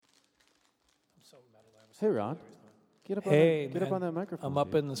so metal. Hey, Ron. Get up, get up on that microphone. I'm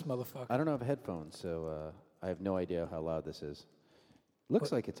up in this motherfucker. I don't have headphones, so I have no idea how loud this is.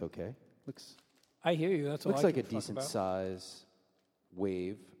 Looks like it's okay. I hear you. That's all looks I like a can fuck decent about. size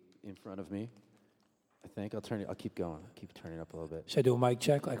wave in front of me. I think I'll turn it. I'll keep going. Keep turning it up a little bit. Should I do a mic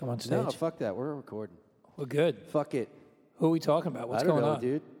check like I'm on stage? No, fuck that. We're recording. We're good. Fuck it. Who are we talking about? What's I don't going know, on?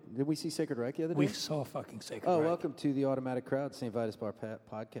 dude. Did we see Sacred Reich the other day? We saw fucking Sacred Oh, Reich. welcome to the Automatic Crowd, St. Vitus Bar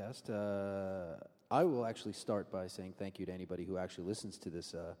podcast. I will actually start by saying thank you to anybody who actually listens to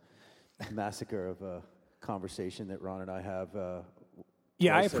this massacre of a conversation that Ron and I have.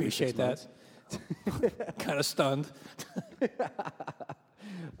 Yeah, I twice every 6 appreciate that. months. Kind of stunned.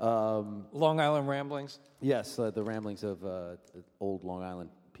 Long Island ramblings. Yes, the ramblings of old Long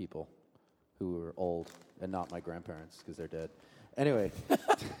Island people who are old and not my grandparents because they're dead. Anyway.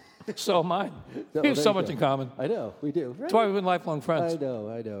 So am I. Oh, We have there so you much go. in common. I know, we do. Right? That's why we've been lifelong friends. I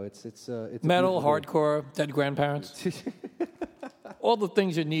know. It's Metal, a beautiful hardcore, dead grandparents. All the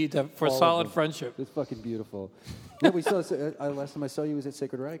things you need for All of solid them. friendship. It's fucking beautiful. Yeah, we saw. Last time I saw you was at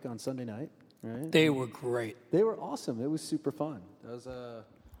Sacred Reich on Sunday night, right? They were great. They were awesome. It was super fun. That was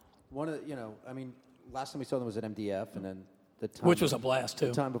one of the, last time we saw them was at MDF, and then the time Which was a blast, too.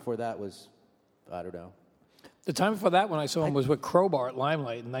 The time before that was, I don't know. The time before that when I saw him was with Crowbar at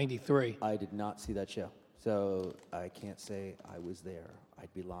Limelight in '93. I did not see that show, so I can't say I was there.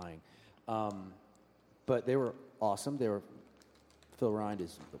 I'd be lying. But they were awesome. Phil Rind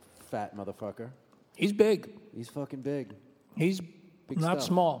is a fat motherfucker. He's big. He's fucking big. He's Big not stuff.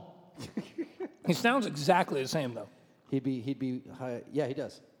 small. He sounds exactly the same, though. He'd be high, yeah, he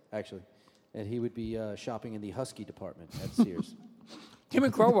does, actually. And he would be shopping in the Husky department at Sears. Him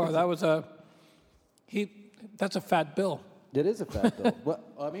and Crowbar, that's a fat bill. It is a fat bill. Well,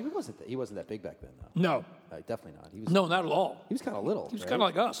 I mean, he wasn't that big back then, though. No. Definitely not. He was. No, not at all. He was kind of little. He was right? kind of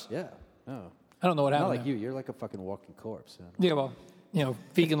like us. Yeah. No. I don't know what Not happened like there. you. You're like a fucking walking corpse. Yeah, well,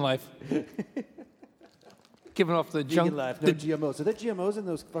 vegan life. Giving off the junk. Vegan life, no GMOs. Are there GMOs in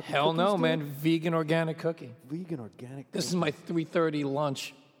those fucking Hell no, cookies, dude? man. Vegan organic cookie. Vegan organic. This is my 3:30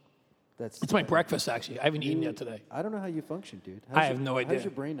 lunch. It's my breakfast, actually. I haven't eaten yet today. I don't know how you function, dude. I have no idea. How's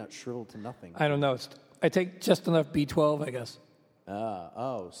your brain not shriveled to nothing? I don't know. I take just enough B12, I guess,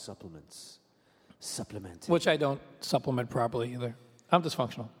 Supplements. Supplement. which I don't supplement properly either. I'm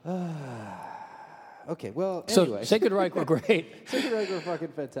dysfunctional. Okay, well, So anyway. Sacred Reich were great. Sacred Reich were fucking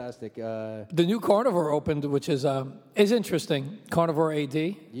fantastic. The new Carnivore opened, which is interesting. Carnivore AD.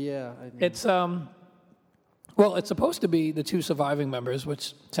 Yeah. I mean, It's it's supposed to be the two surviving members,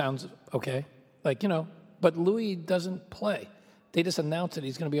 which sounds okay. But Louis doesn't play. They just announced that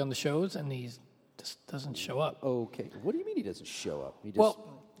he's going to be on the shows, and he just doesn't show up. okay. What do you mean he doesn't show up? He just,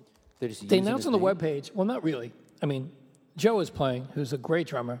 They using announced his on the name? webpage. Well, not really. I mean, Joe is playing, who's a great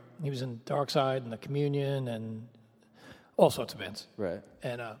drummer. He was in Dark Side and The Communion and all sorts of bands. Right.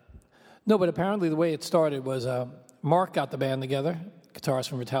 And no, but apparently the way it started was Mark got the band together, guitarist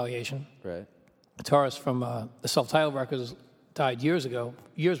from Retaliation. Right. Guitarist from the self-titled records died years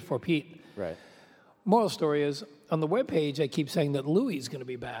before Pete. Right. Moral of the story is, on the webpage, I keep saying that Louis is going to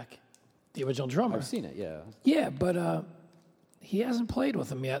be back, the original drummer. I've seen it, yeah. Yeah, but he hasn't played with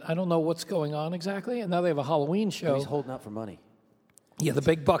them yet. I don't know what's going on exactly. And now they have a Halloween show. He's holding out for money. Yeah, the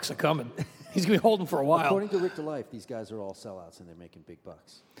big bucks are coming. He's going to be holding for a while. According to Rick to Life, these guys are all sellouts and they're making big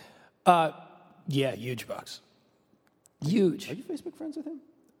bucks. Yeah, huge bucks. Huge. Are you Facebook friends with him?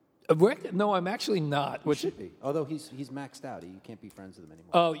 Rick? No, I'm actually not. You should be. Although he's maxed out. You can't be friends with him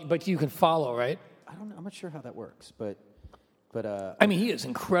anymore. Oh, but you can follow, right? I don't know. I'm not sure how that works, but I mean, he is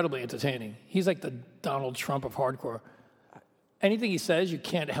incredibly entertaining. He's like the Donald Trump of hardcore. Anything he says, you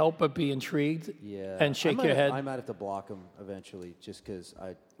can't help but be intrigued and shake your head. I might have to block him eventually just because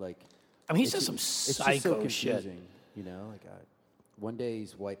I like... I mean, he says some It's just so psycho shit. confusing, one day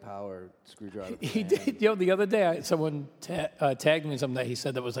he's white power, screwdriver. He did. The other day, someone tagged me in something that he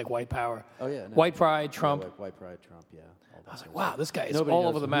said that was like white power. Oh, yeah. No. White pride, Trump. Yeah, white pride, Trump, yeah. All that I was like, stuff. wow, this guy is Nobody all knows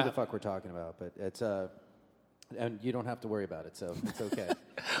over the who map. the fuck we're talking about, but it's... and you don't have to worry about it, so it's okay.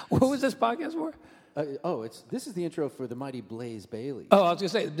 What was this podcast for? This is the intro for the mighty Blaze Bayley. Oh, I was going to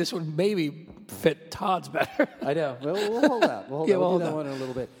say, this would maybe fit Todd's better. I know. Well, we'll hold out. We'll Yeah, we'll do hold that out. one in a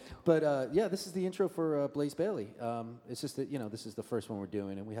little bit. But this is the intro for Blaze Bayley. It's just that this is the first one we're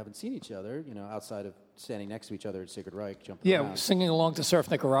doing, and we haven't seen each other. outside of standing next to each other at Sacred Reich, jumping Yeah, around. singing along to Surf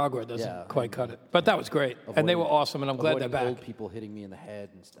Nicaragua doesn't quite cut it. But that was great. And they were awesome, and I'm glad they're Avoiding back. Old people hitting me in the head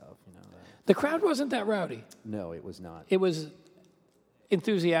and stuff. The crowd wasn't that rowdy. No, it was not. It was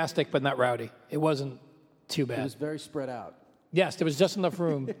enthusiastic, but not rowdy. It wasn't too bad. It was very spread out. Yes, there was just enough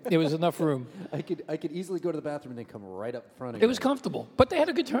room. It was enough room. I could easily go to the bathroom and then come right up front. It was comfortable, but they had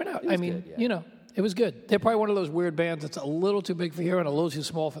a good turnout. I mean, good, yeah. It was good. They're probably one of those weird bands that's a little too big for here and a little too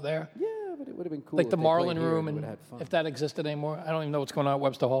small for there. Yeah, but it would have been cool. Like if the they Marlin played here Room, we and would've had fun. if that existed anymore. I don't even know what's going on at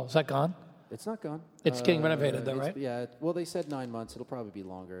Webster Hall. Is that gone? It's not gone. It's getting renovated, though, it's- right? Yeah. Well, they said 9 months. It'll probably be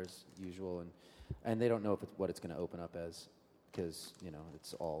longer as usual, and they don't know what it's going to open up as, because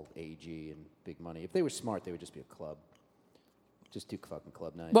it's all AG and big money. If they were smart, they would just be a club. Just do fucking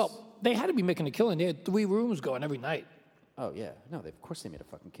club nights. Well, they had to be making a killing. They had 3 rooms going every night. Oh yeah, no. Of course they made a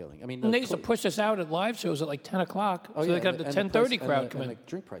fucking killing. I mean, And they used to push us out at live shows at like 10 o'clock, so they got the 10:30 crowd come in. And the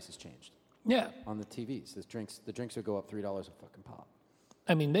drink prices changed Yeah. on the TVs. The drinks would go up $3 a fucking pop.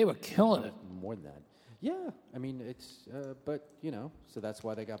 I mean, they were killing it. More than that. Yeah, I mean it's, but so that's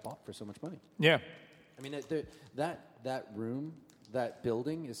why they got bought for so much money. Yeah. I mean that room, that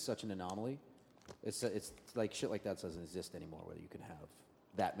building is such an anomaly. It's like shit like that doesn't exist anymore. Whether you can have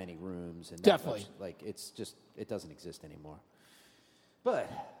that many rooms and that Definitely. much, like it doesn't exist anymore. But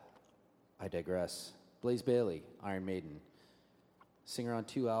I digress. Blaze Bayley, Iron Maiden, singer on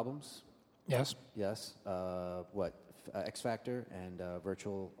 2 albums. Yes. Yes. X Factor and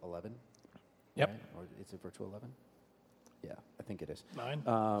Virtual 11. Yep. Right? Or is it Virtual 11? Yeah, I think it is. 9.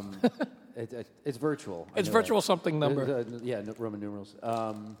 It's virtual. I It's know virtual that. something number. Roman numerals.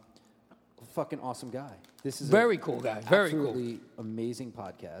 Fucking awesome guy. This is Very cool guy. Very cool. absolutely amazing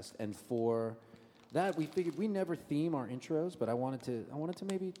podcast. And for that, we figured we never theme our intros, but I wanted to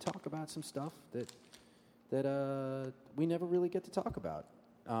maybe talk about some stuff that we never really get to talk about,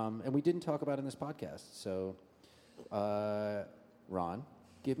 and we didn't talk about in this podcast. So, Ron,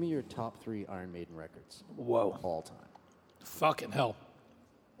 give me your top 3 Iron Maiden records. Whoa. All time. Fucking hell.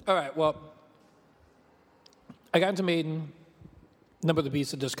 All right, well, I got into Maiden. Number of the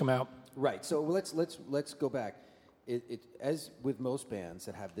Beast had just come out. Right. So let's go back. It as with most bands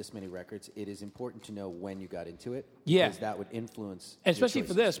that have this many records, it is important to know when you got into it. Yeah. Because that would influence. And especially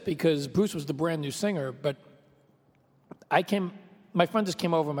for this, because Bruce was the brand new singer, but my friend just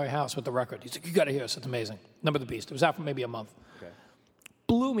came over to my house with the record. He's like, you got to hear this. It's amazing. Number of the Beast. It was out for maybe a month. Okay.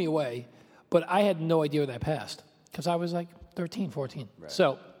 Blew me away, but I had no idea where that passed because I was like 13, 14. Right.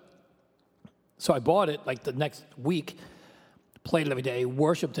 So I bought it like the next week, played it every day,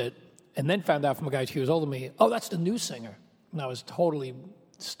 worshipped it, and then found out from a guy 2 years older than me, oh, that's the new singer. And I was totally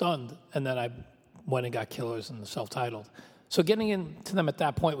stunned. And then I went and got Killers and the self-titled. So getting into them at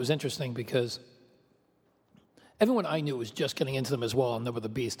that point was interesting because everyone I knew was just getting into them as well on Number of the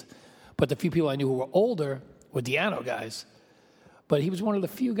Beast. But the few people I knew who were older were Di'Anno guys. But he was one of the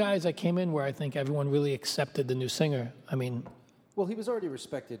few guys that came in where I think everyone really accepted the new singer. I mean, Well, he was already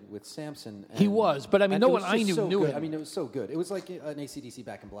respected with Samson. he was, but I mean, and no it one was I just knew so knew good. him. I mean, it was so good. It was like an AC/DC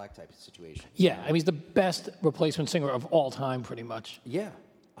Back in Black type of situation. Yeah, I mean, he's the best replacement singer of all time, pretty much. Yeah,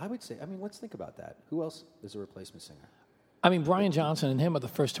 I would say. I mean, let's think about that. Who else is a replacement singer? I mean, Brian Johnson and him are the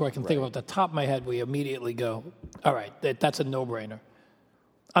first 2 I can think of. At the top of my head, we immediately go, all right, that's a no-brainer.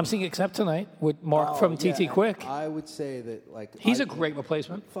 I'm seeing Except Tonight with Mark from TT Quick. I would say that, like, He's a great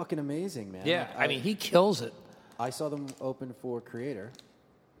replacement. fucking amazing, man. Yeah, Like, I mean, he kills it. I saw them open for Creator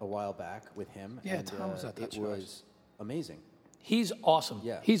a while back with him. Yeah, and, Tom was at that it show. was amazing. He's awesome.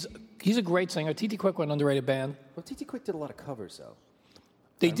 Yeah. He's a great singer. TT Quick were an underrated band. Well, TT Quick did a lot of covers, though.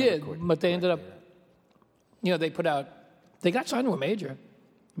 They I remember did, Quick- but they Quick ended up, did it. they got signed to a major.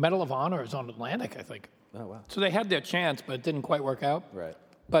 Medal of Honor is on Atlantic, I think. Oh, wow. So they had their chance, but it didn't quite work out. Right.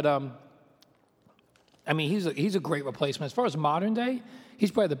 But I mean, he's a great replacement. As far as modern day,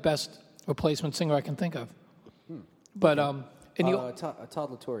 he's probably the best replacement singer I can think of. But and Todd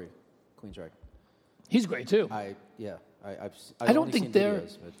LaTorre, Queensryche. he's great too. I've I don't only think seen they're.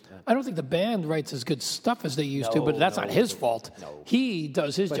 videos, but, I don't think the band writes as good stuff as they used to, but that's not his fault. No. He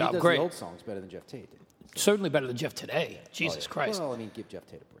does his But job he does great. the old songs better than Jeff Tate did. Certainly better than Jeff today. Jesus Christ. Well, I mean, give Jeff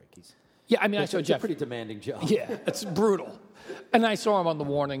Tate a break. Yeah, I mean, I It's saw a Jeff. pretty demanding job. Yeah, it's brutal. And I saw him on the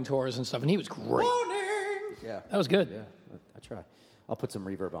Warning tours and stuff, and he was great. Yeah. That was good. Yeah, I try. I'll put some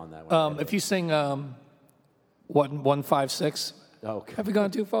reverb on that one. If you sing 156, Okay. have we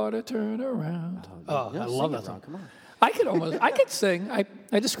gone too far to turn around? Oh, No, I sing love it, that song. Ron, come on. I could sing. I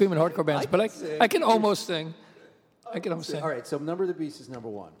just scream in hardcore bands, but I can almost sing. I can almost sing. All right, so Number of the Beast is number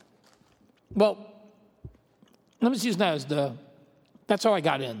 1. Well, let me just use that as that's how I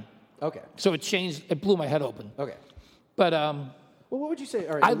got in. Okay. So it changed, it blew my head open. Okay. But Well, what would you say?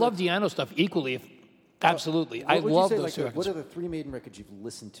 All right. I love Di'Anno stuff equally. Absolutely. I What would you love say, those like, two what records. are the 3 Maiden records you've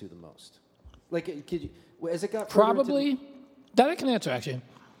listened to the most? Like, could you, as it got further into Probably, that I can answer actually.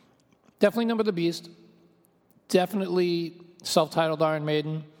 Definitely Number of the Beast. Definitely self-titled Iron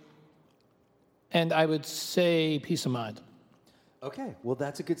Maiden. And I would say Peace of Mind. okay, well,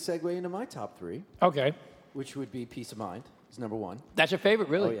 that's a good segue into my top 3, Okay. which would be Peace of Mind is number 1. That's your favorite,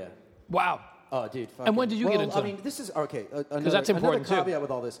 really? Oh, yeah. Wow. Oh, dude. And when did you get into I mean, this is, okay. Because that's important, another caveat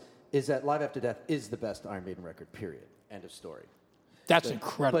with all this is that Live After Death is the best Iron Maiden record, period. End of story. That's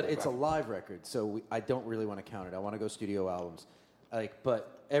incredible. But it's a live record, so I don't really want to count it. I want to go studio albums.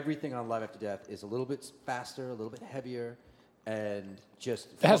 But everything on Live After Death is a little bit faster, a little bit heavier, and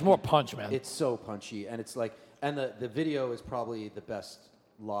just... It has more punch, man. It's so punchy, and it's like... And the video is probably the best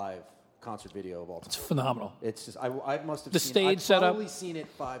live concert video of all time. It's phenomenal. It's just... I must have the seen... stage I've setup. probably seen it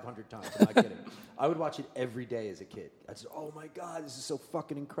 500 times. I'm not kidding. I would watch it every day as a kid. I just, oh my God, this is so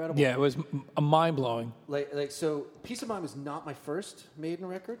fucking incredible. Yeah, it was a mind-blowing. So Peace of Mind was not my first Maiden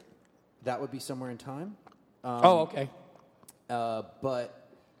record. That would be Somewhere in Time. Okay. But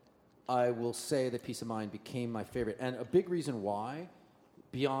I will say that Peace of Mind became my favorite. And a big reason why,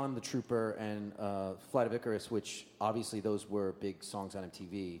 beyond The Trooper and Flight of Icarus, which obviously those were big songs on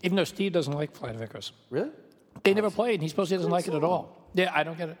MTV. Even though Steve doesn't like Flight of Icarus. Really? They never played, and he supposedly doesn't like it at song. all. Yeah, I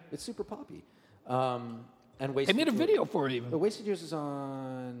don't get it. It's super poppy. And They Wasted made a Years- video for it, even. The Wasted Years is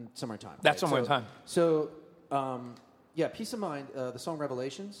on Somewhere in Time. That's Somewhere in Time. So, yeah, Peace of Mind, the song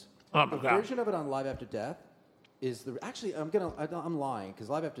Revelations. Oh, my the God. version of it on Live After Death is the... Actually, I'm lying, because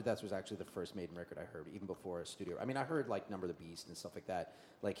Live After Death was actually the first Maiden record I heard, even before a studio. I mean, I heard, like, Number of the Beast and stuff like that.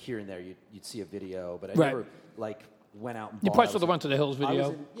 Like, here and there, you'd see a video, but I never, like, went out and You bought probably it. saw the Went to the Hills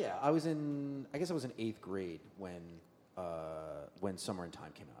video. I guess I was in 8th grade when Somewhere in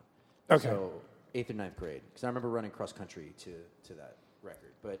Time came out. Okay. So, 8th or 9th grade, because I remember running cross country to that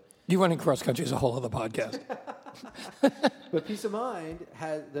record. But You running cross country is a whole other podcast. but Peace of Mind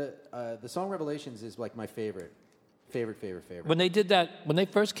had the song Revelations is like my favorite. When they did that, when they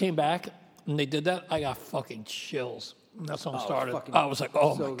first came back and they did that, I got fucking chills. When that song started. I was like,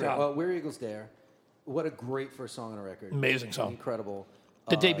 oh, so my great. God. Well, Where Eagles Dare. What a great first song on a record. Amazing song. Incredible.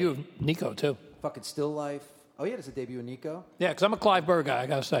 The debut of Nico, too. Fucking Still Life. Oh, yeah, it's a debut of Nico. Yeah, because I'm a Clive Burr guy, I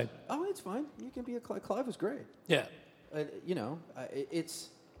got to say. Oh, it's fine. You can be a Clive was great. Yeah. It's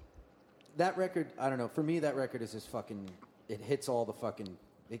that record. I don't know. For me, that record is just fucking. It hits all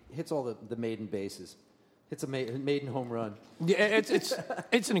the Maiden bases. It's a Maiden home run. Yeah,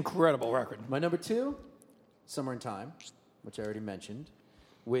 it's an incredible record. My number 2, Somewhere in Time, which I already mentioned,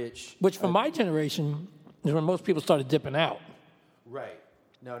 which for my generation is when most people started dipping out. Right.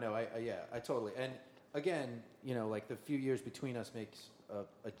 No, I totally. And again, like the few years between us makes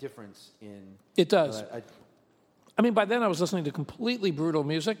a difference in. It does. I mean, by then I was listening to completely brutal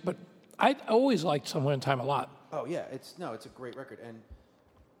music, but I always liked Somewhere in Time a lot. Oh yeah, it's a great record. And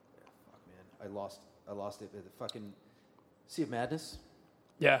fuck, man, I lost it. The fucking Sea of Madness.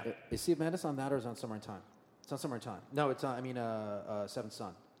 Yeah. Is Sea of Madness on that or is it on Somewhere in Time? It's on Somewhere in Time. No, it's on. Seventh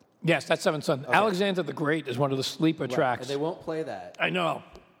Son. Yes, that's Seventh Son. Okay. Alexander the Great is one of the sleeper tracks. And they won't play that. I know.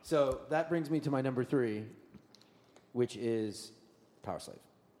 So that brings me to my number 3, which is Power Slave.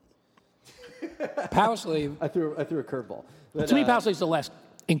 Power Slave. I threw a curveball. To me, Power Slave is the last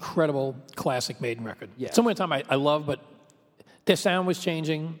incredible classic Maiden record. Yeah. Somewhere in Time I love, but their sound was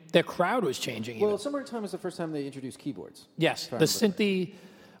changing. Their crowd was changing. Well, even. Somewhere in Time was the first time they introduced keyboards. Yes, the synthy,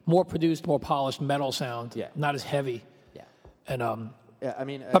 more produced, more polished metal sound. Yeah. Not as heavy. Yeah. And Yeah, I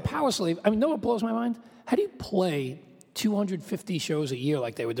mean. But Power Slave, I mean, know what blows my mind? How do you play 250 shows a year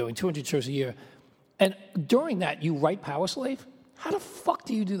like they were doing, 200 shows a year, and during that you write Power Slave? How the fuck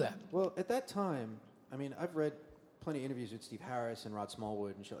do you do that? Well, at that time, I mean, I've read plenty of interviews with Steve Harris and Rod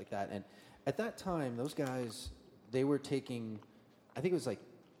Smallwood and shit like that, and at that time, those guys, they were taking, I think it was like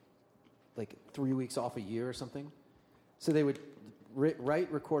 3 weeks off a year or something. So they would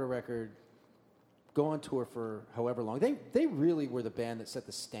record a record, go on tour for however long. They really were the band that set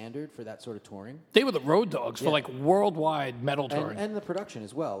the standard for that sort of touring. They were the road dogs for like worldwide metal touring. And the production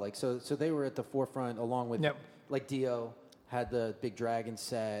as well. Like so they were at the forefront along with like Dio had the Big Dragon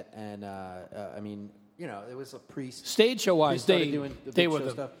set, and I mean, it was a Priest. Stage show wise, they were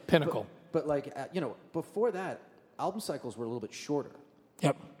the stuff. pinnacle. But like before that, album cycles were a little bit shorter.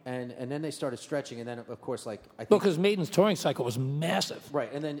 Yep. And then they started stretching, and then of course I think because Maiden's touring cycle was massive.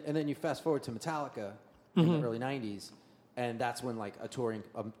 Right, and then you fast forward to Metallica in the early '90s, and that's when like a touring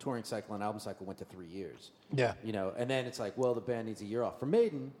cycle and album cycle went to 3 years. Yeah. And then it's like, well, the band needs a year off. For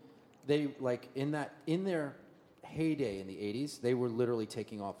Maiden, they like in their heyday in the '80s, they were literally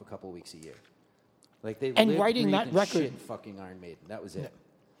taking off a couple of weeks a year. Like they and lived, writing breathed, that and record, shit fucking Iron Maiden. That was it.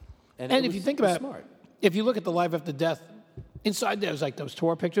 Yeah. And if you think about smart. If you look at the Live After Death, inside there's like those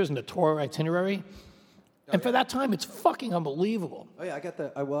tour pictures and the tour itinerary. And for that time, it's fucking unbelievable. Oh yeah, I got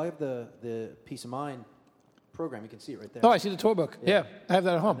I have the Peace of Mind program. You can see it right there. Oh, I see the tour book. Yeah, I have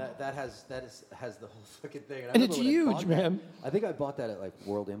that at home. That has the whole fucking thing. And it's huge, man. I think I bought that at like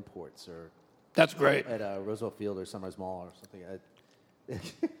World Imports or that's great. at Roosevelt Field or Summers Mall or something.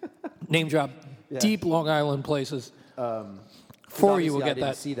 name drop deep Long Island places. For you will I get didn't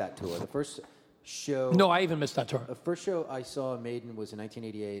that. see that tour. The first show. No, I even missed that tour. The first show I saw Maiden was in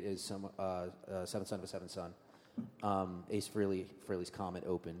 1988. Is Seventh Son of a Seventh Son. Ace Frehley's Comet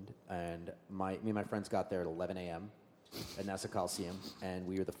opened, and me and my friends got there at 11 a.m. at Nassau Coliseum, and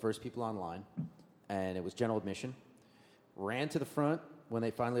we were the first people online, and it was general admission. Ran to the front when they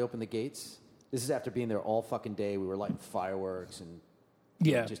finally opened the gates. This is after being there all fucking day. We were lighting fireworks and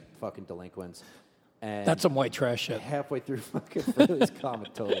just fucking delinquents. And that's some white trash shit. Halfway through fucking Frehley's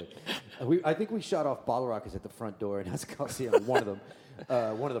Comet, totally. I think we shot off bottle rockets at the front door in Nassau Coliseum. One of them.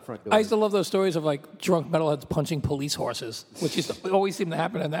 One of the front doors. I used to love those stories of like drunk metalheads punching police horses, which always seemed to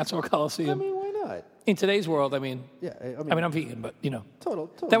happen in Nassau Coliseum. I mean, why not? In today's world, I mean, I'm vegan, but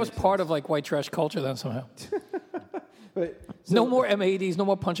total that was part of like white trash culture then somehow. But, no more M80s, no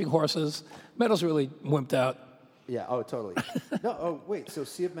more punching horses. Metal's really wimped out. Yeah. Oh, totally. No. Oh, wait. So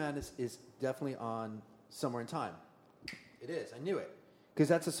Sea of Madness is definitely on Somewhere in Time. It is. I knew it because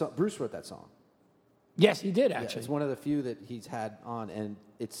that's a song. Bruce wrote that song. Yes, he did, actually. Yeah, it's one of the few that he's had on, and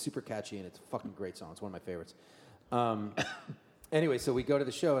it's super catchy, and it's a fucking great song. It's one of my favorites. Anyway, so we go to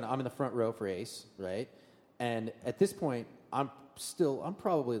the show, and I'm in the front row for Ace, right? And at this point, I'm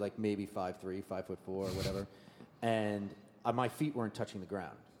probably like maybe 5'3", 5'4", or whatever, and my feet weren't touching the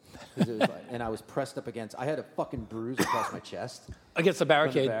ground. It was like, and I was pressed up against, I had a fucking bruise across my chest. Against the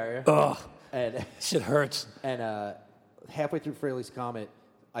barricade. From the barrier. Ugh. And shit hurts. And halfway through Frehley's Comet,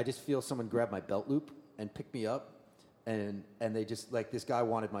 I just feel someone grab my belt loop and pick me up, and they just, like, this guy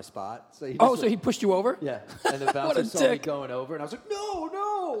wanted my spot. So he so he pushed you over? Yeah. And the bouncer saw me going over, and I was like,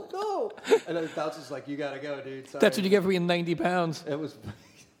 no. And then the bouncer's like, you got to go, dude. Sorry. That's what you get for being 90 pounds. It was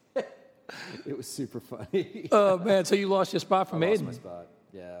it was super funny. Oh, man. So you lost your spot for Maiden. I lost my spot,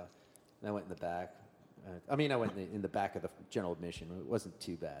 yeah. And I went in the back. I went in the back of the general admission. It wasn't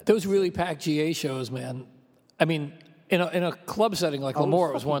too bad. Those really packed GA shows, man. I mean, in a club setting like Lemoore,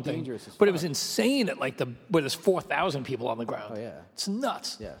 it was one thing. But it was insane at like where there's 4,000 people on the ground. Oh, yeah. It's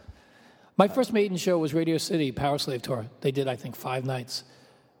nuts. Yeah. My first Maiden show was Radio City, Power Slave Tour. They did, I think, 5 nights.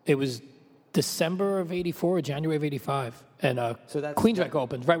 It was December of 84 or January of 85. And Queensrÿche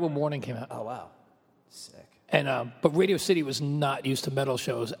opened right when Morning came out. Oh, wow. Sick. And but Radio City was not used to metal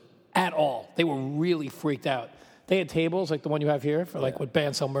shows at all. They were really freaked out. They had tables like the one you have here for like what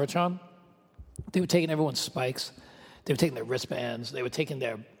bands sell merch on. They were taking everyone's spikes. They were taking their wristbands. They were taking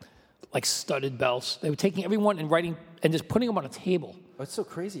their like studded belts. They were taking everyone and writing and just putting them on a table. Oh, it's so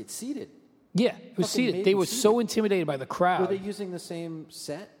crazy. It's seated. Yeah, it was seated. They were so intimidated by the crowd. Were they using the same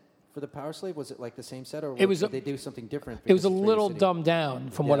set for the Power Slave? Was it like the same set, or did they do something different? It was a little dumbed down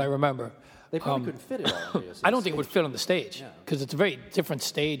from what I remember. They probably couldn't fit it all. I don't think it would fit on the stage because it's a very different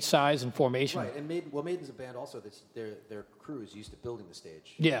stage size and formation. Right, and Maiden's a band also that their crew is used to building the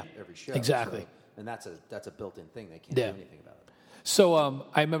stage. Yeah, every show. Exactly. So, and that's a built-in thing. They can't do anything about it. So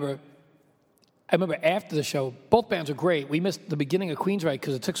I remember after the show, both bands were great. We missed the beginning of Queensrÿche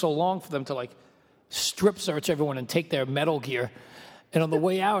because it took so long for them to like strip search everyone and take their metal gear. And on the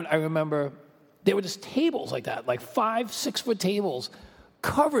way out, I remember there were just tables like that, like 5-6 foot tables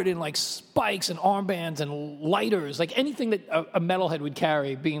covered in like spikes and armbands and lighters, like anything that a metalhead would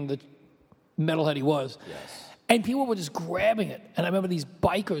carry, being the metalhead he was. Yes. And people were just grabbing it. And I remember these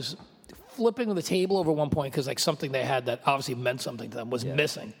bikers flipping the table over one point because like something they had that obviously meant something to them was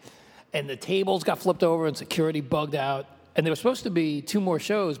missing. And the tables got flipped over and security bugged out. And there were supposed to be 2 more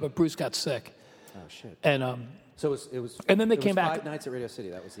shows, but Bruce got sick. Oh, shit. And so it was. And then they came back. 5 nights at Radio City.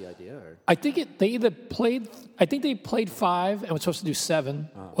 That was the idea, or? I think they either played. I think they played 5 and were supposed to do 7,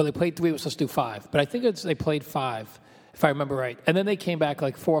 or they played 3 and were supposed to do 5. But I think they played 5, if I remember right. And then they came back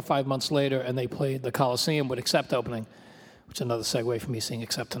like 4 or 5 months later, and they played the Coliseum with Accept opening, which is another segue for me seeing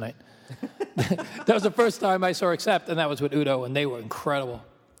Accept tonight. That was the first time I saw Accept, and that was with Udo, and they were incredible.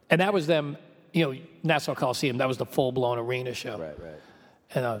 And that was them, Nassau Coliseum. That was the full-blown arena show. Right.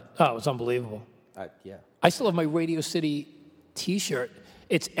 And it was unbelievable. Yeah. I still have my Radio City T-shirt.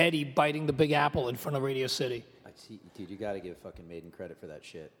 It's Eddie biting the Big Apple in front of Radio City. Dude, you got to give fucking Maiden credit for that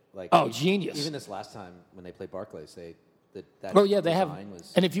shit. Like, genius! Even this last time when they played Barclays, they have.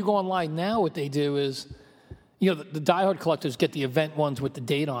 And if you go online now, what they do is, the diehard collectors get the event ones with the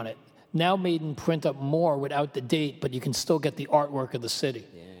date on it. Now Maiden print up more without the date, but you can still get the artwork of the city.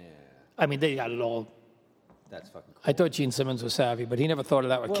 Yeah. I mean, they got it all. That's fucking cool. I thought Gene Simmons was savvy, but he never thought of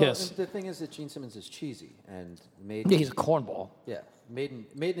that with Kiss. The thing is that Gene Simmons is cheesy, and Maiden... Yeah, he's a cornball. Yeah. Maiden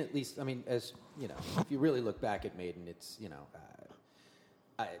at least, I mean, as, if you really look back at Maiden, it's,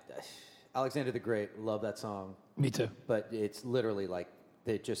 Alexander the Great, love that song. Me too. But it's literally like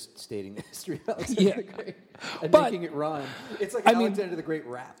they're just stating the history of Alexander the Great and But, making it rhyme. It's like I mean, Alexander the Great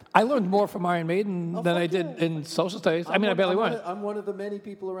rap. I learned more from Iron Maiden than I did in social studies. I barely went. I'm one of the many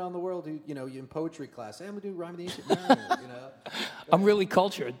people around the world who, in poetry class, hey, I'm going to do Rhyme of the Ancient Mariner, I'm really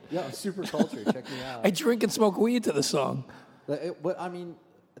cultured. Yeah, I'm super cultured. Check me out. I drink and smoke weed to the song. But I mean,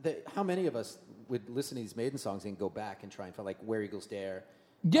 how many of us would listen to these Maiden songs and go back and try and find, like, Where Eagles Dare?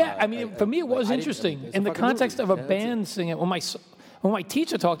 Yeah, for me, it was interesting. In the context of a band singing, when my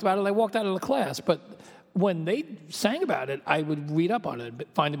teacher talked about it, I walked out of the class. But when they sang about it, I would read up on it and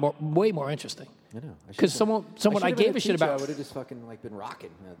find it way more interesting. I know. Because someone I gave a shit about. I would have just fucking been rocking.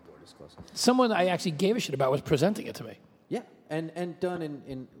 Door is closed. Someone I actually gave a shit about was presenting it to me. Yeah, and done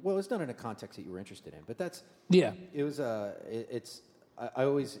in well, it's done in a context that you were interested in. But that's it was I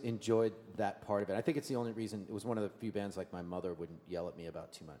always enjoyed that part of it. I think it's the only reason. It was one of the few bands like my mother wouldn't yell at me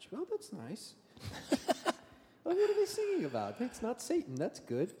about too much. Well, that's nice. Well, what are they singing about? It's not Satan. That's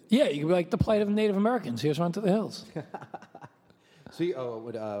good. Yeah, you could be like the plight of Native Americans. Here's Run to the Hills.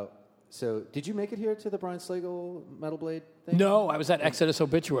 So did you make it here to the Brian Slagle Metal Blade thing? No, I was at Exodus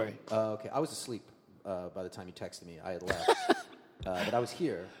Obituary. Okay, I was asleep by the time you texted me. I had left. But I was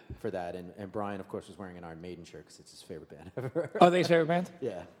here for that, and Brian, of course, was wearing an Iron Maiden shirt because it's his favorite band ever. Oh, they his favorite band?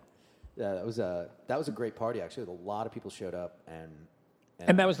 Yeah, that was a great party actually. A lot of people showed up,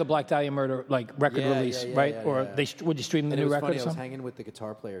 and that was the Black Dahlia Murder record release, right? Would you stream the new record? Funny, I was hanging with the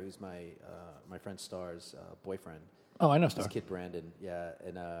guitar player, who's my friend Star's boyfriend. Oh, I know Star. His kid Brandon,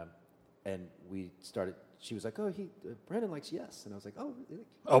 and we started. She was like, "Oh, Brandon likes Yes," and I was like,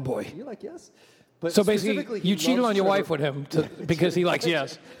 "Oh, boy, you like Yes?" But so basically, you cheated on your wife with him because he likes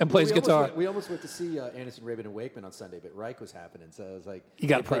Yes and plays guitar. We almost went to see Anderson, Rabin, and Wakeman on Sunday, but Reich was happening, so I was like, "You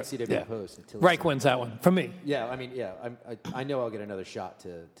got to play CW Post." Reich wins that one for me. Yeah, I know I'll get another shot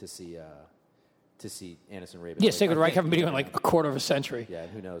to see Anderson, Rabin. Yeah, Sacred Reich haven't been here in like a quarter of a century. Yeah,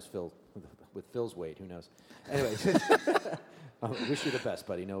 and who knows, Phil, with Phil's weight, who knows? Anyways, I wish you the best,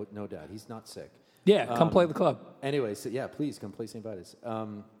 buddy. No doubt, he's not sick. Yeah, come play the club. Anyway, so yeah, please come play St. Vitus.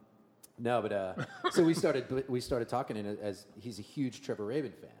 No, but so we started talking, and as he's a huge Trevor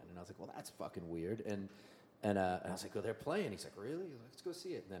Rabin fan, and I was like, well, that's fucking weird, and I was like, well, they're playing. He's like, really? Let's go see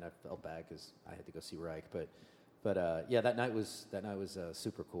it. And then I felt bad because I had to go see Reich, but yeah, that night was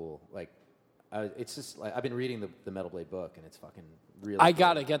super cool. Like, it's just like I've been reading the Metal Blade book, and it's fucking really. I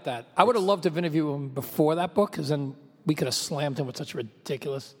gotta get that. I would have loved to have interviewed him before that book, because then we could have slammed him with such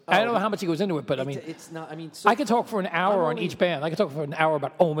ridiculous. I don't know how much he goes into it, but it's not. I could talk for an hour on each band. I could talk for an hour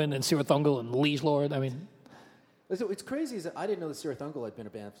about Omen and Sirathungal and Liege Lord. It's crazy is that I didn't know that Sirathungal had been a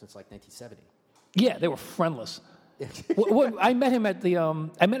band since like 1970. Yeah, they were friendless. I met him at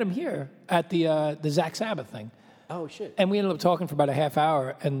I met him here at the Zach Sabbath thing. Oh shit! And we ended up talking for about a half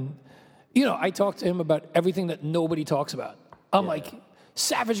hour, and I talked to him about everything that nobody talks about. I'm like,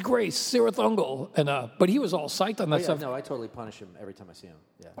 Savage Grace, Sirathungal, and but he was all psyched on that stuff. No, I totally punish him every time I see him.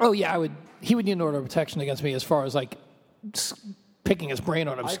 Yeah. Oh yeah, he would need an order of protection against me as far as like picking his brain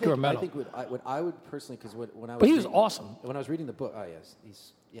on obscure metal. I think what I would personally, because when I was. But he was awesome. When I was reading the book,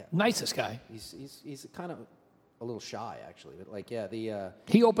 he's nicest guy. He's kind of a little shy actually, but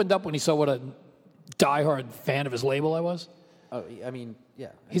he opened up when he saw what a diehard fan of his label I was. Oh, I mean, yeah.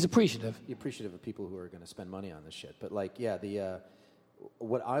 He's appreciative. He's appreciative of people who are going to spend money on this shit, but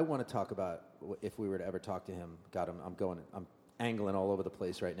what I want to talk about, if we were to ever talk to him, I'm angling all over the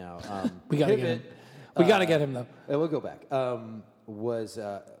place right now. We got to get him. We got to get him, though. We'll go back.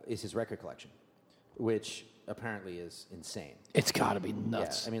 Is his record collection, which apparently is insane. It's got to be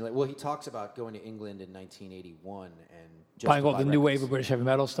nuts. Yeah, he talks about going to England in 1981 and just buying all the new wave of British heavy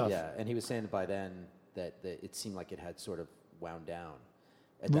metal stuff. Yeah, and he was saying by then that it seemed like it had sort of wound down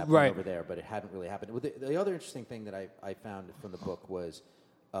at that point over there, but it hadn't really happened. The other interesting thing that I found from the book was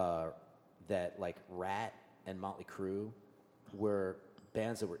that like Rat and Motley Crue were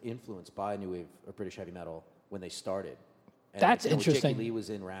bands that were influenced by new wave of British heavy metal when they started. And that's interesting. Jackie Lee was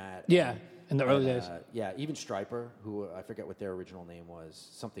in Rat. Yeah, in the early days. Yeah, even Stryper, who I forget what their original name was,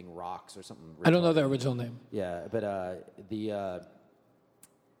 something Rocks or something. I don't know their original name. Yeah, but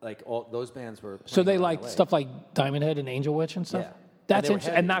like all those bands were. So they liked stuff like Diamond Head and Angel Witch and stuff. Yeah. That's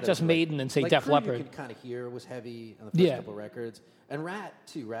interesting, and not just Maiden and say Def Leppard. You could kind of hear was heavy on the first couple records, and Rat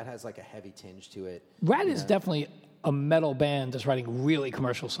too. Rat has like a heavy tinge to it. Rat is definitely a metal band that's writing really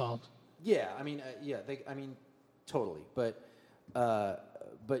commercial songs. Yeah, totally. But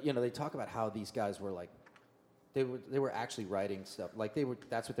they talk about how these guys were like, they were actually writing stuff like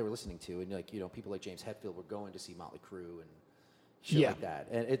that's what they were listening to, and people like James Hetfield were going to see Motley Crue and shit like that,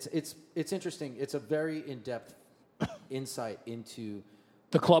 and it's interesting. It's a very in-depth insight into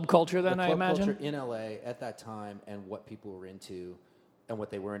the club culture. Then I imagine culture in LA at that time and what people were into, and what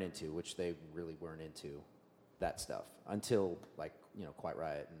they weren't into, which they really weren't into that stuff until like Quiet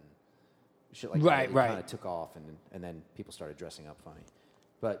Riot and shit like that. It kind of took off, and then people started dressing up funny.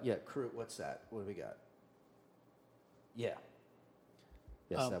 But yeah, crew. What's that? What do we got? Yeah.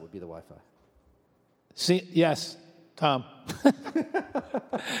 Yes, that would be the Wi-Fi. See, yes, Tom.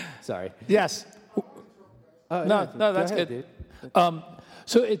 Sorry. Yes. No, that's ahead, good. Dude.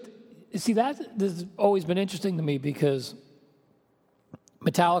 So this has always been interesting to me because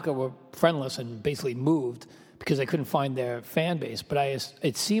Metallica were friendless and basically moved because they couldn't find their fan base. But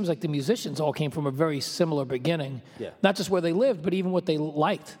it seems like the musicians all came from a very similar beginning. Yeah. Not just where they lived, but even what they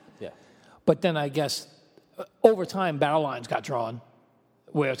liked. Yeah. But then I guess over time, battle lines got drawn,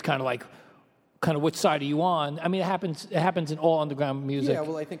 where it's kind of which side are you on? I mean, it happens in all underground music. Yeah,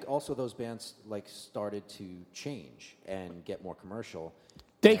 well, I think also those bands like started to change and get more commercial.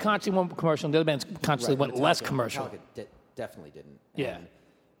 They constantly went commercial, and the other bands constantly went less commercial. Metallica definitely didn't. Yeah.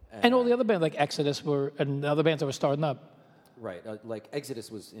 And all the other bands like Exodus and the other bands that were starting up. Right, like Exodus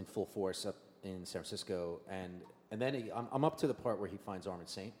was in full force up in San Francisco, and then I'm up to the part where he finds Armored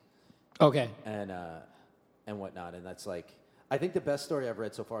Saint. Okay. And whatnot, and that's like, I think the best story I've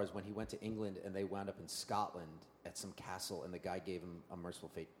read so far is when he went to England and they wound up in Scotland at some castle, and the guy gave him the Merciful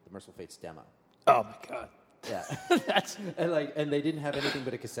Fate's demo. Oh my God. Yeah. and they didn't have anything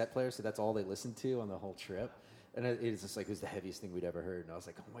but a cassette player, so that's all they listened to on the whole trip. And it was just like, it was the heaviest thing we'd ever heard. And I was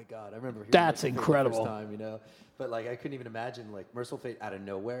like, oh my God, I remember hearing that's Merciful Fate incredible. the first time, But like, I couldn't even imagine like Merciful Fate out of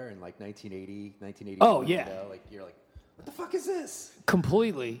nowhere in like 1980, 1981. Oh yeah. Like you're like, what the fuck is this?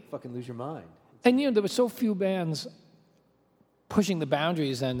 Completely. Fucking lose your mind. And there were so few bands pushing the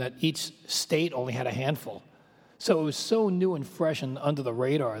boundaries, and that each state only had a handful. So it was so new and fresh and under the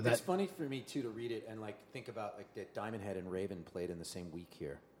radar that it's funny for me too to read it and like think about like that Diamond Head and Raven played in the same week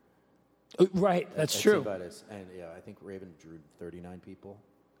here. Right, that's true. And yeah, I think Raven drew 39 people.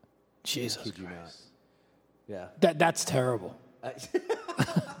 Jesus Kid you not. Christ. Yeah. That's terrible. I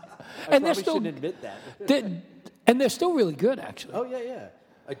And probably shouldn't admit that. And they're still really good, actually. Oh yeah.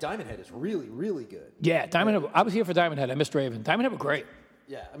 Diamond Head is really, really good. Yeah, Diamond Head. I was here for Diamond Head. I missed Raven. Diamond Head were great.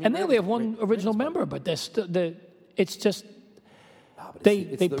 Yeah, I mean, and they only have one original member, but they're still. It's just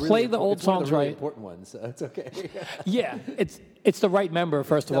they play the old songs one of the really right. Important ones, so it's okay. Yeah, it's the right member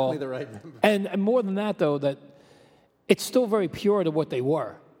first of all. Definitely the right member. And more than that, though, that it's still very pure to what they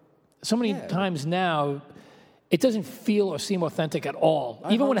were. So many times now, it doesn't feel or seem authentic at all,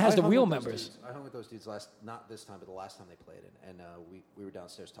 even when it has the real members. I hung with those dudes not this time, but the last time they played it, and we were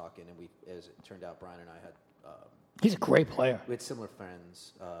downstairs talking, and as it turned out, Brian and I had. He's a great player. We had similar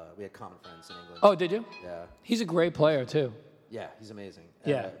friends. We had common friends in England. Oh, did you? Yeah. He's a great player too. Yeah, he's amazing.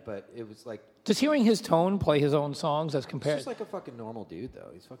 Yeah. But it was like. Just hearing his tone play his own songs as compared. He's just like a fucking normal dude, though.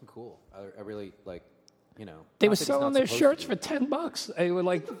 He's fucking cool. I really like. They were selling their shirts for $10. They were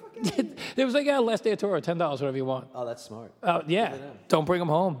like, it was like, last day of tour, $10, whatever you want. Oh, that's smart. Yeah. Don't bring them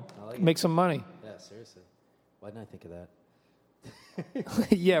home. Make some money. Yeah, seriously. Why didn't I think of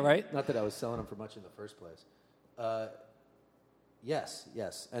that? Yeah, right? Not that I was selling them for much in the first place.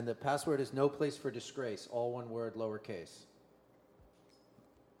 Yes. And the password is no place for disgrace, all one word, lowercase.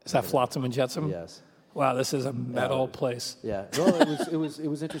 Is that Flotsam and Jetsam? Yes. Wow, this is a metal place. Yeah. Well, it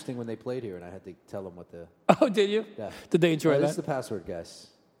was interesting when they played here, and I had to tell them what the. Oh, did you? Yeah. Did they enjoy that? This is the password, guys.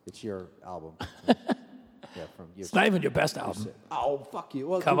 It's your album. Yeah, it's not even your best album. Oh, fuck you.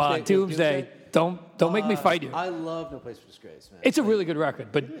 Well, come on, Doomsday. Don't make me fight you. I love No Place for Disgrace, man. It's a really good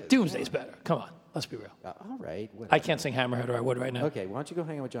record, but Doomsday's better. Come on, let's be real. All right. I can't sing Hammerhead, or I would right now. Okay, why don't you go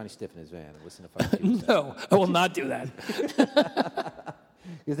hang out with Johnny Stiff in his van and listen to fucking Doomsday? No, I will not do that.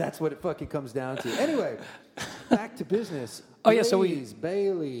 Because that's what it fucking comes down to. Anyway, back to business. Oh, yeah, so Blaze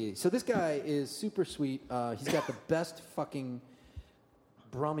Bayley. So this guy is super sweet. He's got the best fucking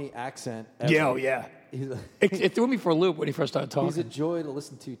Brummy accent ever. Yeah, oh, yeah. It threw me for a loop when he first started talking. He's a joy to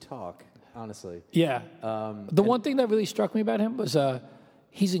listen to talk, honestly. Yeah. The one thing that really struck me about him was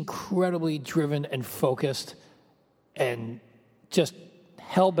he's incredibly driven and focused and just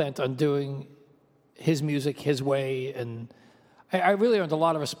hell-bent on doing his music his way. And I really earned a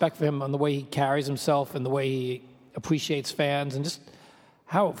lot of respect for him on the way he carries himself and the way he appreciates fans and just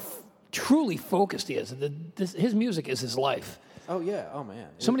how truly focused he is. His music is his life. Oh, yeah. Oh, man.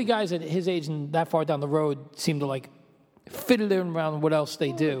 So many guys at his age and that far down the road seem to, like, fiddle around what else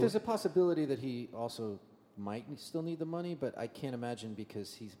they do. There's a possibility that he also might still need the money, but I can't imagine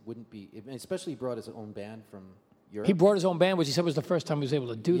because he wouldn't be... Especially he brought his own band from Europe. He brought his own band, which he said was the first time he was able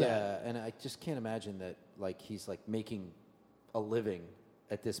to do that. Yeah, and I just can't imagine that, like, he's, like, making a living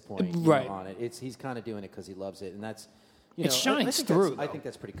at this point right. on it. He's kind of doing it because he loves it, and that's You It know, shines I think through, I though. think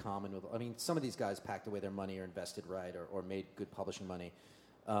that's pretty common with. I mean, some of these guys packed away their money or invested right or made good publishing money.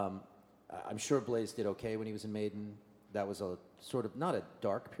 I'm sure Blaze did okay when he was in Maiden. That was a sort of not a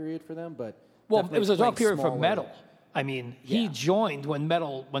dark period for them, but Well, definitely it was a dark playing period for smaller. metal. I mean, he Yeah. joined when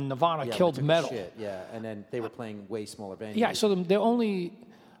Nirvana Yeah, killed they took a metal. shit, yeah, and then they were playing way smaller venues. Yeah, so they're only.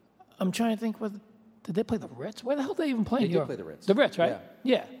 I'm trying to think. Did they play the Ritz? Where the hell did they even play? They in did Europe? play the Ritz. The Ritz, right?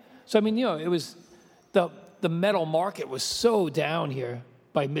 Yeah. So I mean, it was the metal market was so down here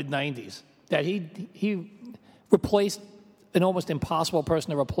by mid '90s that he replaced an almost impossible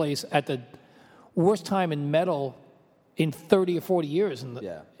person to replace at the worst time in metal in 30 or 40 years in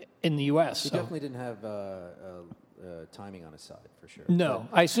the U.S. He So. definitely didn't have timing on his side for sure. No,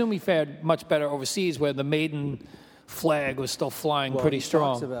 I assume he fared much better overseas, where the Maiden flag was still flying Well, pretty he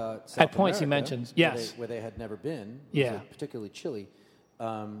strong. talks about South At points, he America, mentions yes. where they had never been. Yeah. Particularly Chile,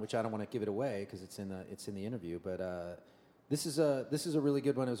 which I don't want to give it away because it's in the interview. But this is a really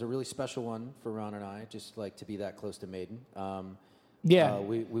good one. It was a really special one for Ron and I, just like to be that close to Maiden.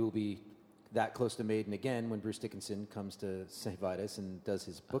 We will be that close to Maiden again when Bruce Dickinson comes to St. Vitus and does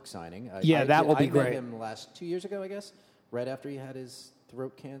his book signing. That will be great. I met him last 2 years ago, I guess, right after he had his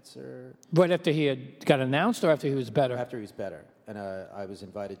throat cancer. Right after he had got announced, or after he was better? After he was better. And I was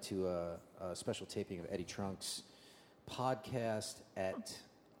invited to a special taping of Eddie Trunk's podcast at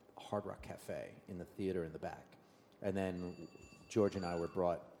Hard Rock Cafe in the theater in the back. And then George and I were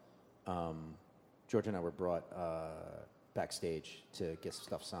brought backstage to get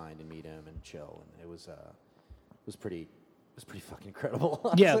stuff signed and meet him and chill. And it was pretty fucking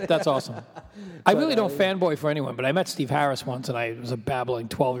incredible. Yeah, that's awesome. I really don't fanboy for anyone, but I met Steve Harris once, and I was a babbling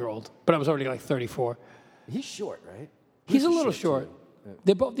 12-year-old, but I was already like 34. He's short, right? He's a Bruce is little short. too.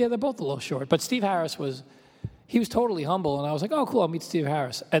 They're both a little short. But Steve Harris was totally humble, and I was like, oh, cool, I'll meet Steve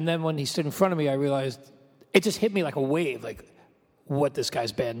Harris. And then when he stood in front of me, I realized it just hit me like a wave, like what this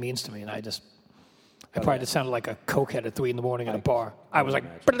guy's band means to me. And I probably just sounded like a cokehead at 3 a.m. at a bar. I was like,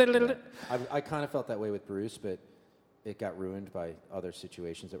 I kind of felt that way with Bruce, but it got ruined by other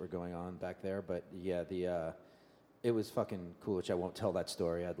situations that were going on back there. But yeah, it was fucking cool, which I won't tell that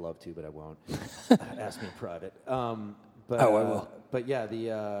story. I'd love to, but I won't. Ask me in private. I will. But yeah,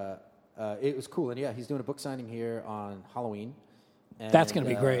 it was cool, and yeah, he's doing a book signing here on Halloween. And, That's gonna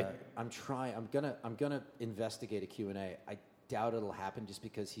be great. I'm gonna investigate a Q&A. I doubt it'll happen just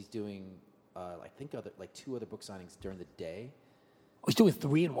because he's doing I think 2 other book signings during the day. He's doing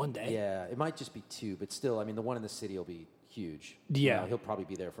 3 in one day. Yeah, it might just be 2, but still, I mean, the one in the city will be huge. Yeah. He'll probably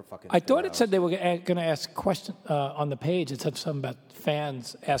be there for fucking. I 4 thought it hours. said they were going to ask questions on the page. It said something about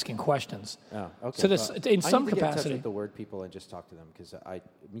fans asking questions. Oh, okay. So this, in some I need to get in touch capacity, with the word people and just talk to them because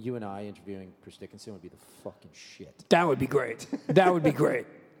you and I interviewing Bruce Dickinson would be the fucking shit. that would be great. That would be great.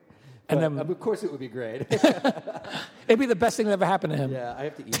 And But, then of course, it would be great. it'd be the best thing that ever happened to him. Yeah, I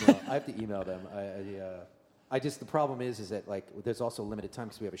have to email them. I just the problem is that like there's also limited time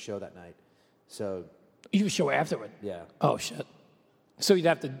because we have a show that night. So You have a show afterward. yeah, Oh shit. So you'd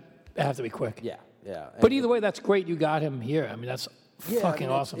have to be quick. yeah. But either way, that's great. You got him here. I mean, that's fucking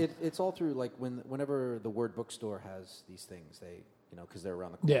awesome. It's all through like whenever the Word Bookstore has these things, they because they're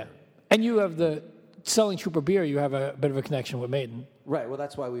around the corner. Yeah. And you have selling Trooper beer. You have a bit of a connection with Maiden. Right. Well,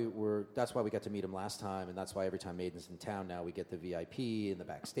 that's why we got to meet him last time, and that's why every time Maiden's in town now, we get the VIP and the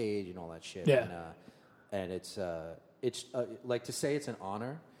backstage and all that shit. Yeah. And it's like to say it's an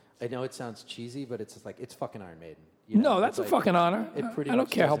honor. I know it sounds cheesy, but it's like it's fucking Iron Maiden. No, that's a fucking honor. It pretty I don't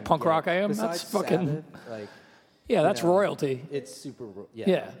much care how doesn't punk get- rock I am. Besides That's fucking Sabbath, that's royalty. It's super.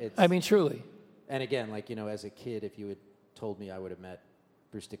 Yeah. It's, I mean, truly. and again, as a kid, if you had told me I would have met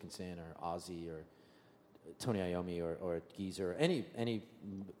Bruce Dickinson or Ozzy or Tony Iommi or Geezer or any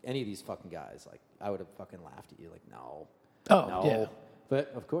of these fucking guys, like I would have fucking laughed at you, like no. Yeah.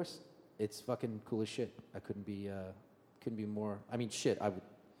 But of course, it's fucking cool as shit. I couldn't be more. I mean, shit.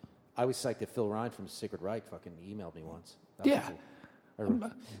 I was psyched that Phil Ryan from Sacred Reich fucking emailed me once. That was Yeah.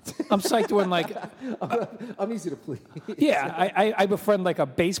 cool. I'm psyched when I'm easy to please. yeah, I befriend like a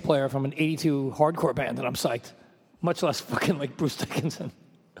bass player from an '82 hardcore band, and I'm psyched. Much less fucking like Bruce Dickinson.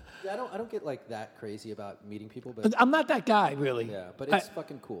 Yeah, I don't get like that crazy about meeting people, but I'm not that guy, really. yeah, but it's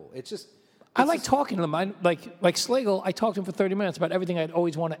fucking cool. It's just. I like talking to them. Like Slagle, I talked to him for 30 minutes about everything I'd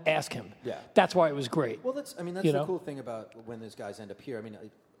always want to ask him. Yeah. That's why it was great. Well, that's the cool thing about when those guys end up here. I mean,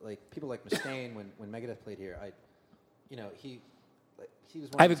 like people like Mustaine when Megadeth played here. He was.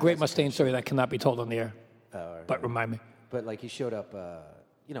 I have a great Mustaine story that cannot be told on the air. But remind me. But like he showed up.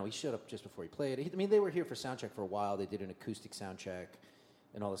 He showed up just before he played. They were here for sound check for a while. They did an acoustic sound check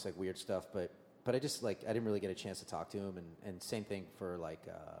and all this like weird stuff. But I just I didn't really get a chance to talk to him. And same thing for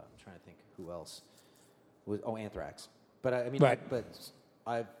I'm trying to think who else. Anthrax. But I mean, Right. but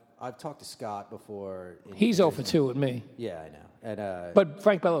I've talked to Scott before. He's 0 for 2 with me. Yeah, I know. And But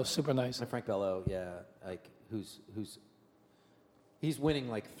Frank Bello's super nice. and Frank Bello, yeah, like he's winning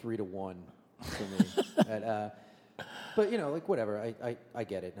like 3-1 for me. But you know, like whatever. I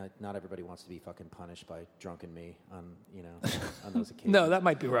get it. Not everybody wants to be fucking punished by drunken me on on those occasions. No, that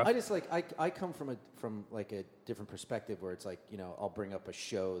might be rough. I just like I come from like a different perspective where it's like, you know, I'll bring up a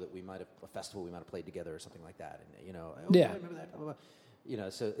show that a festival we might have played together or something like that, and you know, Yeah. I remember that, blah, blah, blah. You know,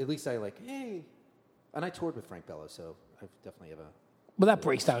 so at least I like, hey, and I toured with Frank Bello, so I definitely have a. Well, that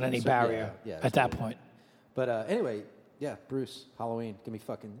breaks down any barrier yeah, at that totally. point. But anyway, yeah, Bruce, Halloween, gonna be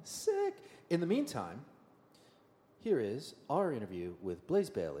fucking sick. In the meantime, here is our interview with Blaze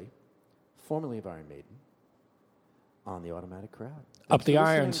Bayley, formerly of Iron Maiden, on the Automatic Crowd. Up the Thanks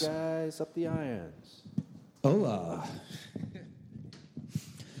for irons. listening, guys, up the irons. Hola.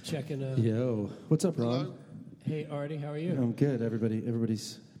 Checking. Yo. What's up, Ron? Hello. Hey, Artie, how are you? I'm good.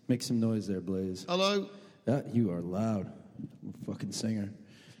 Everybody's make some noise there, Blaze. Hello. You are loud. I'm a fucking singer.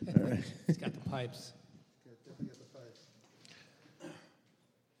 All right. He's got the pipes.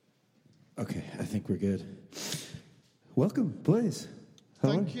 Okay, I think we're good. Welcome, Blaze.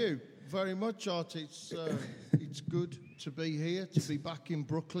 Hello. Thank you very much, Art. It's good to be here, to be back in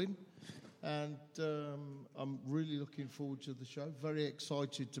Brooklyn, and I'm really looking forward to the show. Very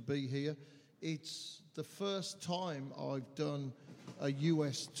excited to be here. It's the first time I've done a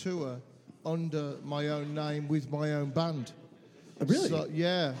US tour under my own name with my own band. Really? So,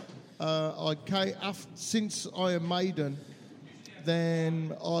 yeah. I came since Iron Maiden.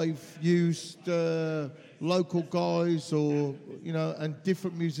 Then I've used local guys or, you know, and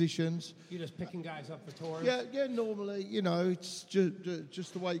different musicians. You're just picking guys up for tours? Yeah, normally, you know, it's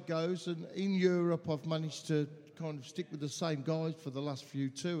just the way it goes. And in Europe, I've managed to kind of stick with the same guys for the last few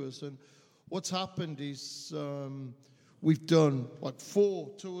tours. And what's happened is we've done like 4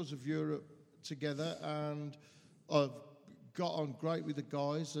 tours of Europe together, and I've got on great with the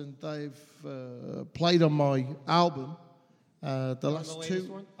guys, and they've played on my album. The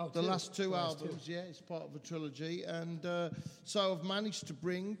last two albums, yeah, it's part of a trilogy, and so I've managed to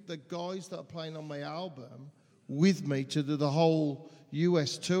bring the guys that are playing on my album with me to do the whole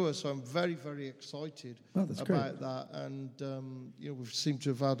US tour. So I'm very, very excited about that, and you know, we seem to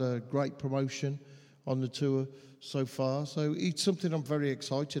have had a great promotion on the tour so far. So it's something I'm very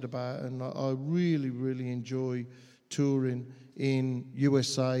excited about, and I really, really enjoy touring in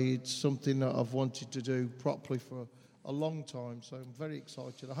USA. It's something that I've wanted to do properly for a long time, so I'm very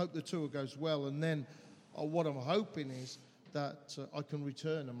excited. I hope the tour goes well, and then what I'm hoping is that I can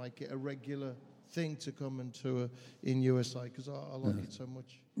return and make it a regular thing to come and tour in USA, because I like it so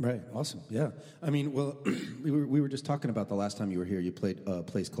much. Right, awesome. Yeah, I mean, well, we were just talking about the last time you were here. You played a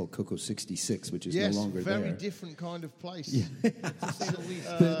place called Coco 66, which is no longer there. Yes, very different kind of place. Yeah.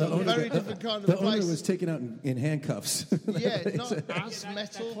 Very different kind of the place. owner was taken out in handcuffs. Yeah, not as That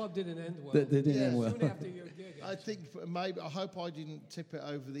metal. club didn't end well. They didn't end well. Soon after your gig. I think I hope I didn't tip it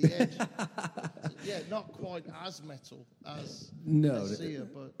over the edge. Yeah, not quite as metal as here,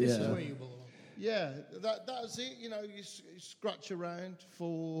 but This is where you belong. yeah, that's it. You know, you scratch around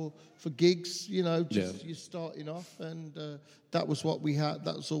for gigs. You know, just you're starting off, and that was what we had.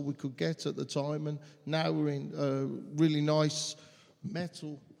 That was all we could get at the time, and now we're in a really nice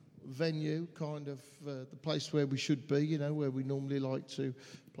metal venue, kind of the place where we should be. You know, where we normally like to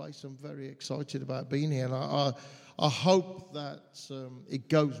play. So I'm very excited about being here, and I hope that it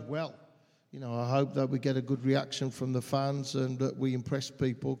goes well. You know, I hope that we get a good reaction from the fans and that we impress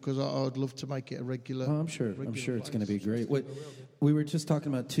people, because I'd love to make it a regular. Oh, I'm sure it's going to be great. We were just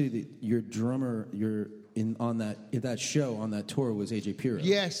talking about too that your drummer, in that show on that tour was AJ Piro.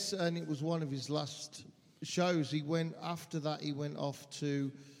 Yes, and it was one of his last shows. After that he went off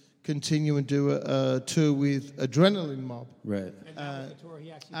to continue and do a tour with Adrenaline Mob. Right. And that was the tour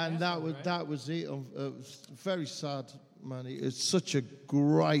he actually And passed on, right? that was it. It was very sad, man. It's such a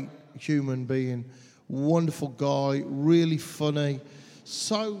great human being, wonderful guy, really funny,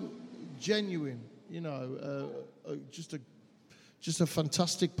 so genuine. You know, just a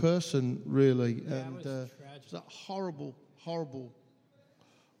fantastic person, really. Yeah, And it was tragic. it's that horrible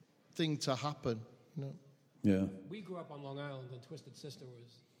thing to happen. You know. Yeah. We grew up on Long Island, and Twisted Sister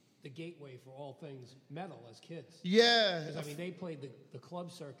was the gateway for all things metal as kids. Yeah. 'Cause, I mean, they played the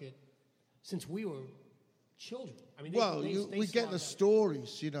club circuit since we were children. I mean, We get the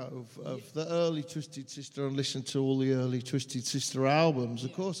stories, you know, of the early Twisted Sister, and listen to all the early Twisted Sister albums.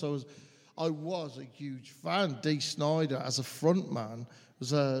 Of course, I was a huge fan. Dee Snider as a front man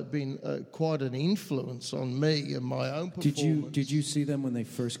has been quite an influence on me and my own performance. Did you see them when they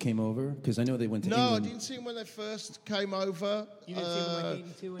first came over? Because I know they went to England. No, I didn't see them when they first came over. You didn't see them like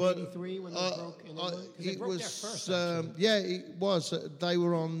 82 and 83 when they broke? Because they broke there first, yeah, it was. They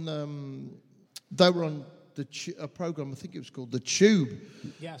were on a program, I think it was called The Tube.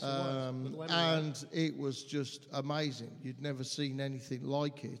 Yes, it was. With Leonard. And it was just amazing. You'd never seen anything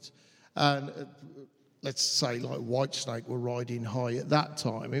like it. And let's say like Whitesnake were riding high at that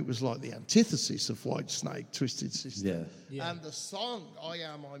time. It was like the antithesis of Whitesnake, Twisted Sister. Yeah. And the song, I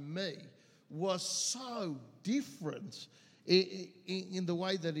Am, I'm Me, was so different in the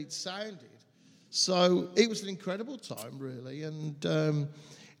way that it sounded. So it was an incredible time, really. And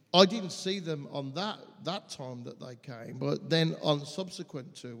I didn't see them on that time that they came, but then on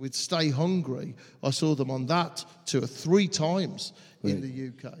subsequent tour with Stay Hungry, I saw them on that tour 3 times in the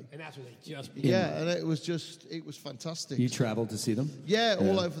UK. And that's when they just and it was fantastic. You traveled to see them? Yeah,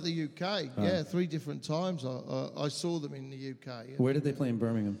 all over the UK. Yeah, 3 different times I saw them in the UK. Where did they play in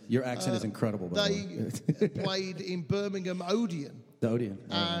Birmingham? Your accent is incredible, by the way. They played in Birmingham Odeon. The Odeon.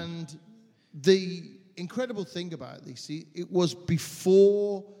 And the incredible thing about this, it was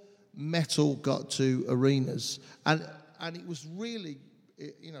before metal got to arenas, and it was really,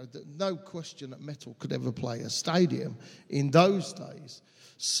 no question that metal could ever play a stadium in those days.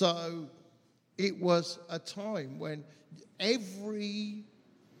 So it was a time when every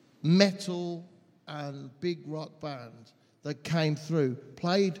metal and big rock band that came through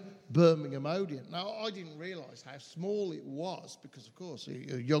played Birmingham Odeon. Now, I didn't realise how small it was because, of course,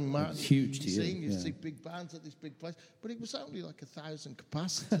 a young man. It's huge to you. You see big bands at this big place. But it was only like 1,000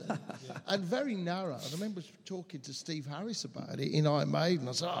 capacity and very narrow. And I remember talking to Steve Harris about it in Maiden.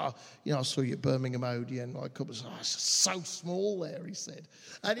 I said, I saw you at Birmingham Odeon. I come and said, it's so small there, he said.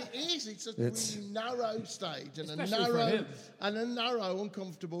 And it is. It's a really narrow stage and a narrow,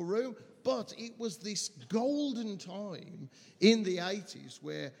 uncomfortable room. But it was this golden time in the 80s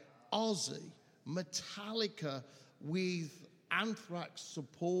where Ozzy, Metallica with Anthrax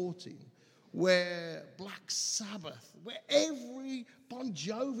supporting, where Black Sabbath, where every Bon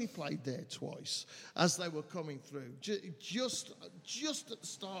Jovi played there twice as they were coming through, just at the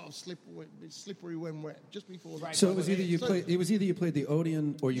start of Slippery When Wet, just before that. So it was either you played the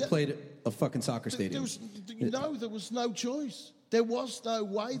Odeon or you played a fucking soccer stadium. There was no choice. There was no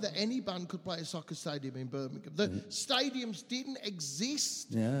way that any band could play a soccer stadium in Birmingham. The stadiums didn't exist.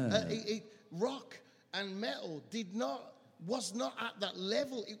 Yeah. Rock and metal was not at that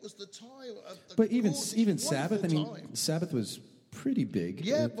level. It was the time of the But even Sabbath, Sabbath was pretty big.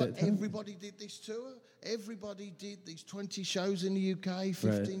 Yeah, but everybody did this tour. Everybody did these 20 shows in the UK,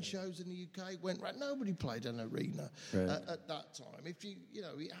 15 shows in the UK, went right. Nobody played an arena at that time. If it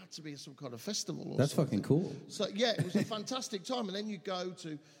had to be some kind of festival or That's something. fucking cool. So, yeah, it was a fantastic time. And then you go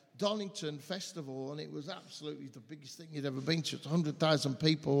to Donington Festival, and it was absolutely the biggest thing you'd ever been to. It's 100,000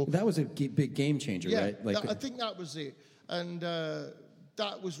 people. That was a big game changer, right? I think that was it. And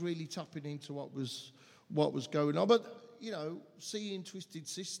that was really tapping into what was going on. But, seeing Twisted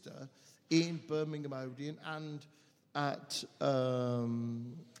Sister in Birmingham Odeon and at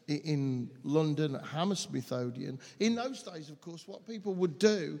in London at Hammersmith Odeon. In those days, of course, what people would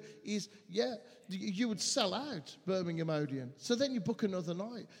do is, you would sell out Birmingham Odeon. So then you book another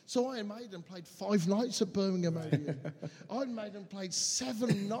night. So Iron Maiden played 5 nights at Birmingham Odeon. Iron Maiden played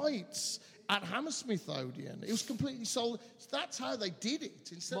 7 nights at Hammersmith Odeon. It was completely sold. So that's how they did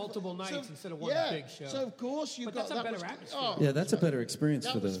it. Multiple nights instead of one big show. So of course you got that's a better atmosphere. Yeah, that's a better experience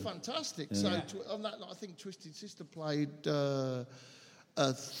that for was fantastic. So on that night, I think Twisted Sister played 3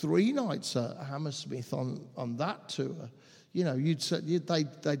 nights at Hammersmith on that tour.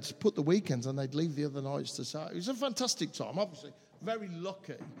 They'd put the weekends and they'd leave the other nights to Saturday. It was a fantastic time, obviously. Very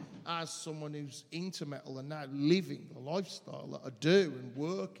lucky as someone who's into metal and now living the lifestyle that I do and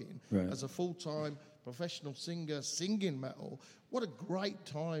working as a full-time professional singer singing metal. What a great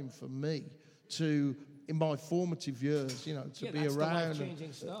time for me to, in my formative years, to be around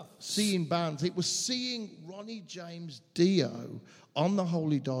and seeing bands. It was seeing Ronnie James Dio on the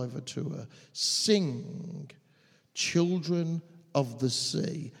Holy Diver tour sing Children of the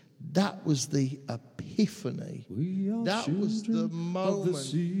Sea. That was the epiphany. That was the moment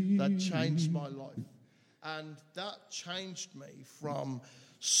that changed my life. And that changed me from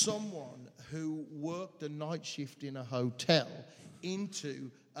someone who worked a night shift in a hotel into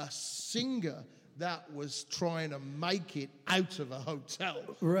a singer that was trying to make it out of a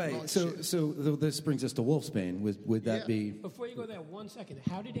hotel. Right. So this brings us to Wolfsbane. Would that be... Before you go there, 1 second.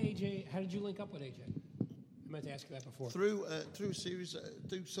 How did you link up with AJ? I meant to ask you that before. Through a series,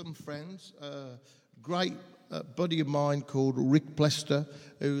 through some friends, great a buddy of mine called Rick Plester,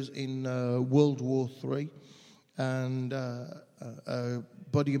 who's in World War III, and a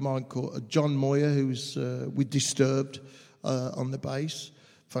buddy of mine called John Moyer, who's with Disturbed on the bass,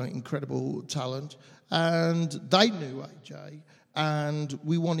 incredible talent, and they knew AJ, and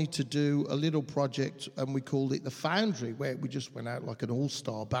we wanted to do a little project, and we called it The Foundry, where we just went out like an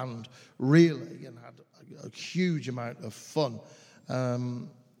all-star band, really, and had a huge amount of fun. And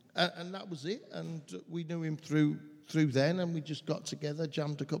that was it, and we knew him through then, and we just got together,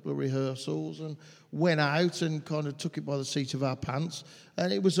 jammed a couple of rehearsals, and went out and kind of took it by the seat of our pants.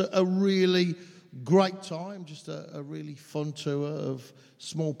 And it was a really great time, just a really fun tour of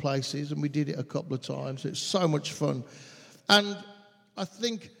small places, and we did it a couple of times. It's so much fun. And I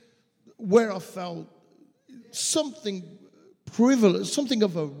think where I felt something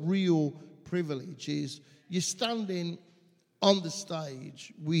of a real privilege is you're standing on the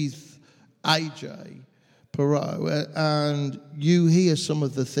stage with AJ Perot, and you hear some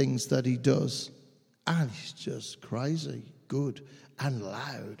of the things that he does, and it's just crazy good and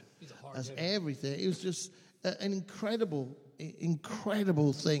loud as everything. It was just an incredible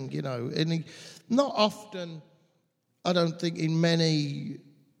thing, you know. And not often, I don't think, in many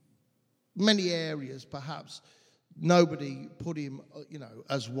areas, perhaps nobody put him, you know,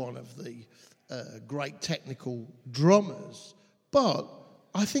 as one of the great technical drummers, but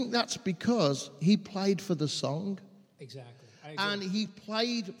I think that's because he played for the song. Exactly. And he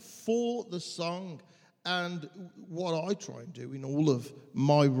played for the song. And what I try and do in all of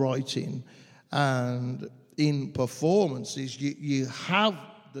my writing and in performance is you have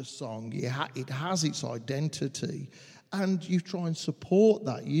the song, it has its identity, and you try and support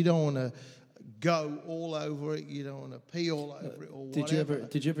that. You don't want to go all over it. You don't want to pee all over it or whatever.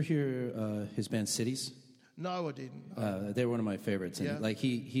 Did you ever hear his band Cities? No, I didn't. They were one of my favorites, and Yeah. like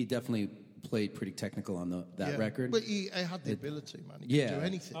he definitely played pretty technical on that record. But he had the ability, man. He could do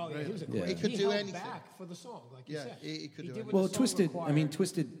anything. Oh, yeah, really. he was a He great. could do held anything. back for the song, like you Yeah, said. he could do did anything. what Well, the song Twisted. I required. mean,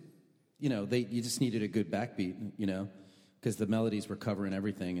 Twisted. You know, you just needed a good backbeat. You know, because the melodies were covering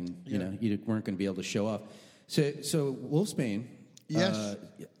everything, and you know you weren't going to be able to show off. So Wolfsbane. Yes.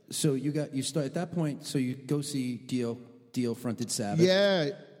 So you start at that point. So you go see Dio fronted Sabbath.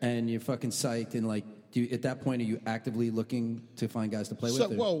 Yeah. And you're fucking psyched, and like, at that point, are you actively looking to find guys to play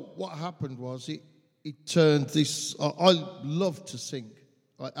with? Well, what happened was it turned this. I love to sing.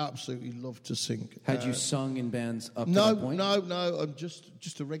 I absolutely love to sing. Had you sung in bands up to No, that point? no. I'm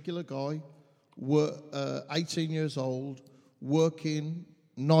just a regular guy. 18 years old, working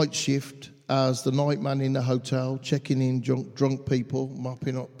night shift as the night man in the hotel, checking in drunk people,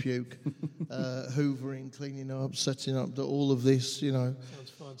 mopping up puke, hoovering, cleaning up, setting up, all of this, you know. Sounds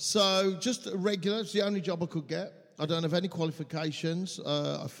fun. So just a regular. It's the only job I could get. I don't have any qualifications.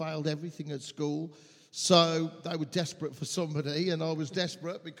 I failed everything at school. So they were desperate for somebody, and I was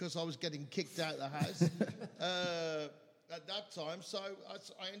desperate because I was getting kicked out of the house at that time. So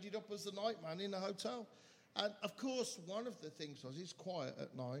I ended up as the night man in a hotel. And, of course, one of the things was it's quiet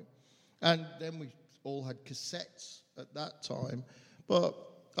at night. And then we all had cassettes at that time. But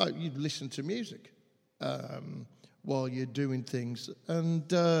you'd listen to music while you're doing things. And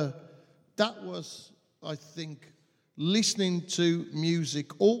that was, I think, listening to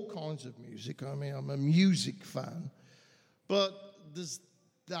music, all kinds of music. I mean, I'm a music fan. But there's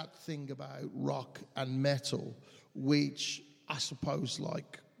that thing about rock and metal, which I suppose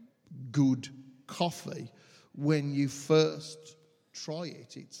like good coffee, when you first try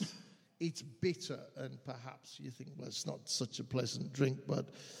it, it's bitter, and perhaps you think, well, it's not such a pleasant drink, but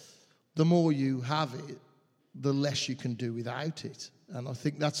the more you have it, the less you can do without it. And I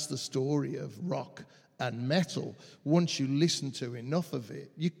think that's the story of rock and metal. Once you listen to enough of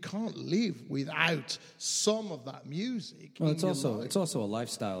it, you can't live without some of that music. Well, it's also a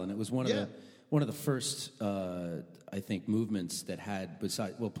lifestyle, and it was one of the first I think movements that had,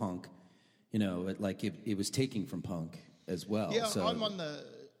 besides punk, you know, like it was taking from punk as well. Yeah, so.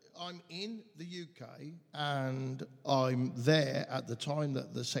 I'm in the UK, and I'm there at the time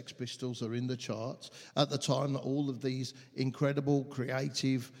that the Sex Pistols are in the charts, at the time that all of these incredible,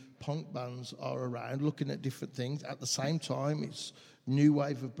 creative punk bands are around, looking at different things. At the same time, it's new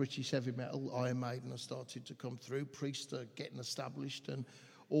wave of British heavy metal. Iron Maiden has started to come through. Priest are getting established, and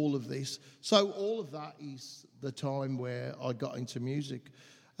all of this. So all of that is the time where I got into music.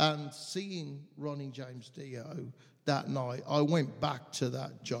 And seeing Ronnie James Dio that night, I went back to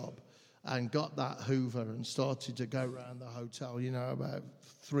that job and got that Hoover and started to go around the hotel, you know, about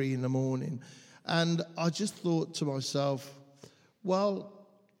 3 a.m. And I just thought to myself, well,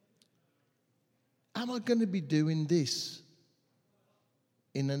 am I going to be doing this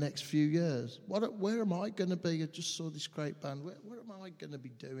in the next few years? Where am I going to be? I just saw this great band. What am I going to be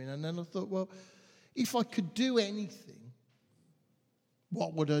doing? And then I thought, well, if I could do anything,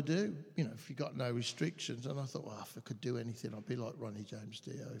 what would I do? You know, if you got no restrictions. And I thought, well, if I could do anything, I'd be like Ronnie James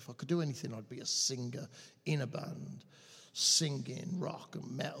Dio. If I could do anything, I'd be a singer in a band, singing rock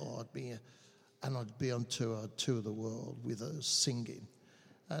and metal. I'd be on tour. I'd tour the world with us singing.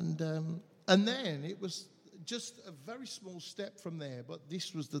 And then it was just a very small step from there. But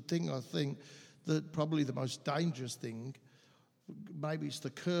this was the thing, I think, that probably the most dangerous thing. Maybe it's the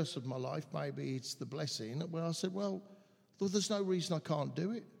curse of my life. Maybe it's the blessing. Where I said, well, there's no reason I can't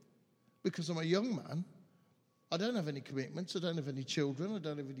do it. Because I'm a young man. I don't have any commitments. I don't have any children. I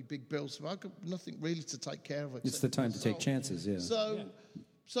don't have any big bills. So I've got nothing really to take care of. It's the time to take chances, yeah.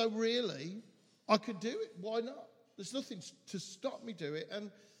 So really, I could do it. Why not? There's nothing to stop me do it.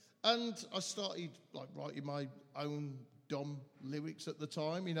 And I started like writing my own dumb lyrics at the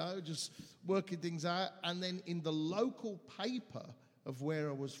time, you know, just working things out. And then in the local paper of where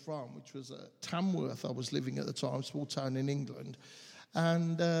I was from, which was Tamworth, I was living at the time, small town in England,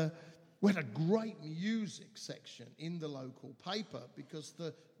 and we had a great music section in the local paper because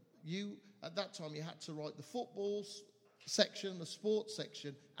at that time you had to write the football section, the sports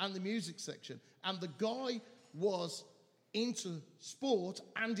section, and the music section. And the guy was into sport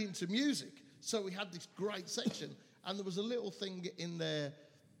and into music. So we had this great section. And there was a little thing in there,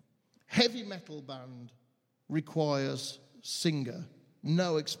 heavy metal band requires singer,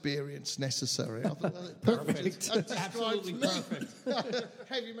 no experience necessary. I thought, well, perfect. That Absolutely me. perfect.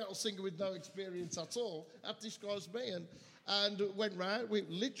 Heavy metal singer with no experience at all. That describes me. And went round. We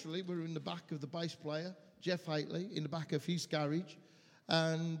were in the back of the bass player, Jeff Haitley, in the back of his garage.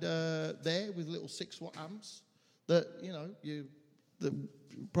 And there with little 6-watt amps that, you know, that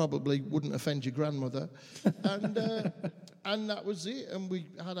probably wouldn't offend your grandmother. And that was it. And we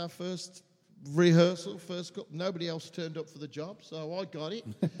had our first rehearsal, nobody else turned up for the job, so I got it.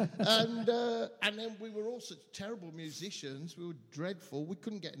 And then we were all such terrible musicians. We were dreadful. We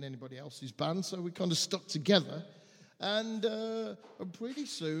couldn't get in anybody else's band, so we kind of stuck together. And pretty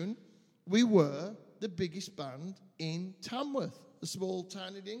soon, we were the biggest band in Tamworth, a small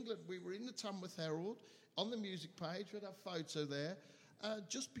town in England. We were in the Tamworth Herald. On the music page, we had our photo there.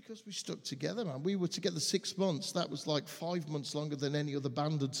 Just because we stuck together, man. We were together 6 months. That was like 5 months longer than any other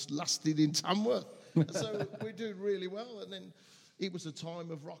band had lasted in Tamworth. So we're doing really well. And then it was a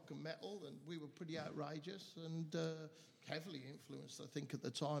time of rock and metal, and we were pretty outrageous and heavily influenced, I think, at the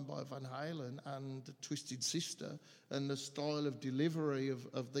time by Van Halen and Twisted Sister and the style of delivery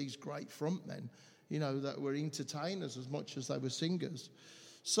of these great frontmen, you know, that were entertainers as much as they were singers.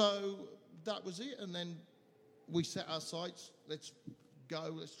 So that was it. And then we set our sights. Let's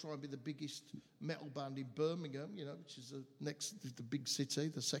try and be the biggest metal band in Birmingham, you know, which is the big city,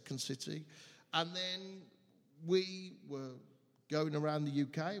 the second city. And then we were going around the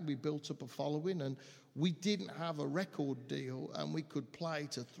UK and we built up a following, and we didn't have a record deal and we could play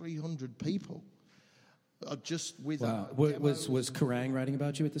to 300 people. Just with was Kerrang writing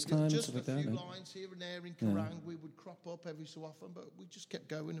about you at this time? Just and a like few that, lines here and there in Kerrang. We would crop up every so often, but we just kept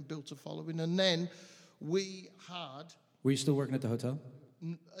going and built a following. And then we had... Were you still working at the hotel?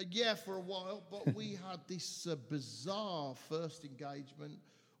 Yeah, for a while, but we had this bizarre first engagement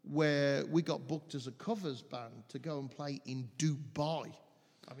where we got booked as a covers band to go and play in Dubai.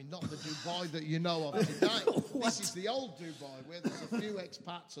 I mean, not the Dubai that you know of today. This is the old Dubai, where there's a few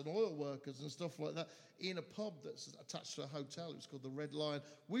expats and oil workers and stuff like that in a pub that's attached to a hotel. It was called the Red Lion.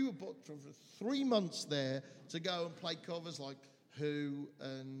 We were booked for 3 months there to go and play covers like Who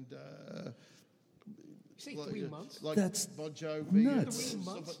and... You say 3 months? Like That's Bon Jovi. nuts. 3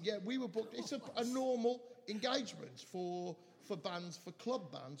 months? Yeah, we were booked. It's a normal engagement for bands, for club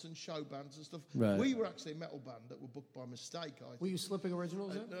bands and show bands and stuff. Right. We were actually a metal band that were booked by mistake, I think. Were you slipping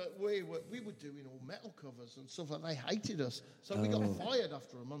originals in? We were doing all metal covers and stuff like that. They hated us. So we got fired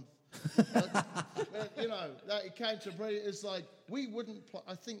after a month. You know, it came to be, it's like, we wouldn't play.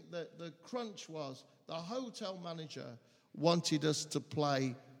 I think that the crunch was the hotel manager wanted us to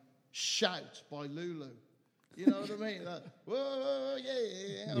play Shout by Lulu. You know what I mean? Like, whoa,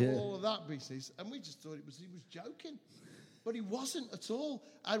 yeah, all of that business. And we just thought he was joking. But he wasn't at all.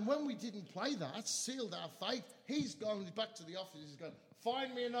 And when we didn't play that, sealed our fate. He's gone back to the office. He's gone,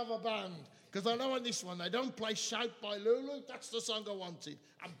 find me another band. Because I know on this one, they don't play Shout by Lulu. That's the song I wanted.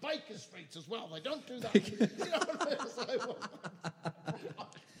 And Baker Street as well. They don't do that. You know what I mean?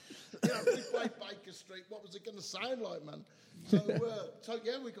 You know, we played Baker Street. What was it going to sound like, man? So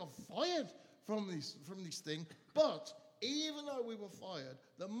yeah, we got fired from this thing. But even though we were fired,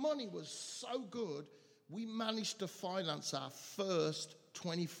 the money was so good, we managed to finance our first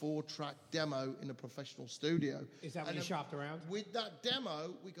 24-track demo in a professional studio. Is that when you shopped around? With that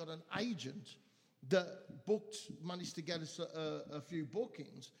demo, we got an agent that managed to get us a few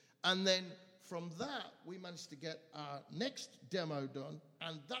bookings. And then from that, we managed to get our next demo done.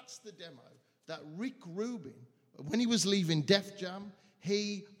 And that's the demo that Rick Rubin, when he was leaving Def Jam,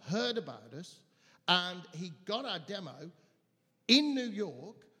 he heard about us and he got our demo in New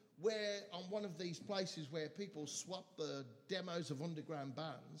York, where on one of these places where people swap the demos of underground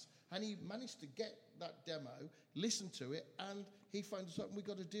bands, and he managed to get that demo, listen to it, and he found us out, and we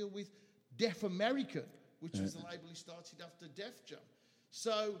got a deal with Def American, which was the label he started after Def Jam.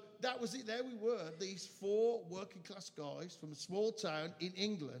 So that was it. There we were, these 4 working class guys from a small town in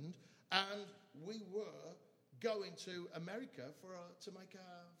England, and we were going to America to make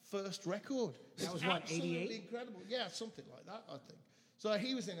our first record. That was what, 88? Absolutely incredible. Yeah, something like that, I think. So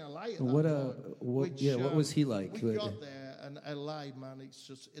he was in LA at that What point. what was he like? We got there, and LA, man, it's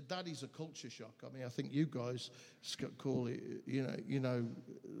just that is a culture shock. I mean, I think you guys call it,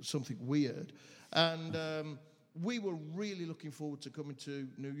 something weird, and we were really looking forward to coming to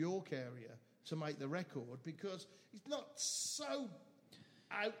New York area to make the record because it's not so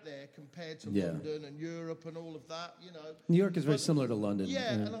out there compared to London and Europe and all of that, New York is very similar to London.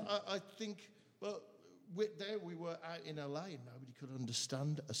 Yeah, and I think, well, there we were out in LA and nobody could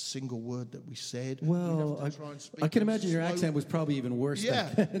understand a single word that we said. Well, I can imagine your accent was probably even worse.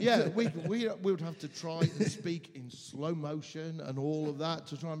 Yeah, we would have to try and speak in slow motion and all of that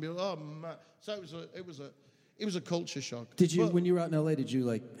to try and be oh man. So it was a culture shock. Did you, when you were out in LA, did you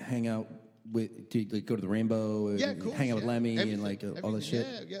like hang out with? Did you go to the Rainbow? And of course, hang out with Lemmy and like all that shit.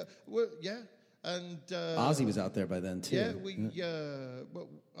 Yeah. And Ozzy was out there by then too. Well,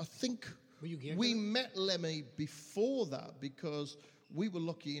 I think. We met Lemmy before that because we were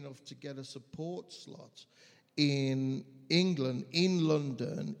lucky enough to get a support slot in England, in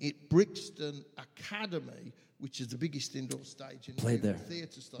London, at Brixton Academy, which is the biggest indoor stage in the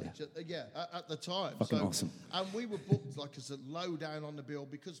theatre stage. At the time. Fucking awesome. And we were booked like as a low down on the bill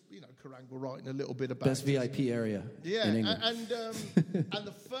because, Kerrang were writing a little bit about Best VIP area in England. And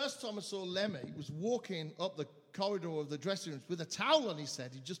the first time I saw Lemmy was walking up the corridor of the dressing rooms with a towel on his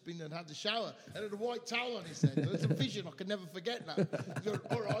head. He'd just been and had the shower and had a white towel on his head. It was a vision I could never forget now.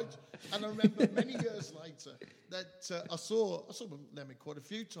 All right. And I remember many years later that I saw Lemmy quite a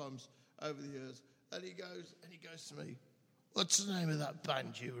few times over the years. And he goes to me, "What's the name of that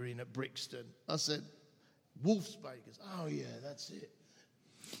band you were in at Brixton?" I said, "Wolfsbane." He goes, "Oh yeah, that's it."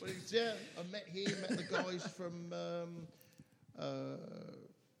 But I met him, met the guys from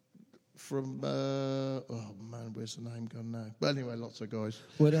oh man, where's the name gone now? But anyway, lots of guys.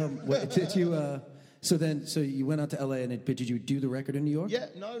 What did you? So you went out to LA, but did you do the record in New York? Yeah,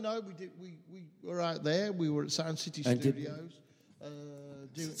 no, we did. We were out there. We were at Sound City Studios.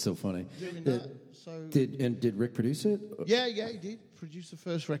 It's so funny. Doing that. So did Rick produce it? Yeah, he did produce the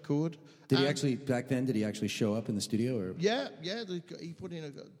first record. Did he actually back then? Did he actually show up in the studio? Or yeah. He put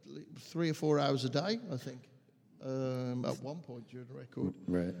in 3 or 4 hours a day, I think. At one point during the record.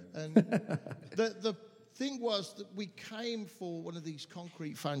 Right. And the thing was that we came for one of these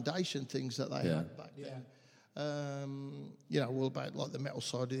concrete foundation things that they had back then. All about like the metal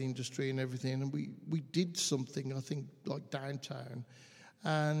side of the industry and everything. And we did something, I think, like downtown.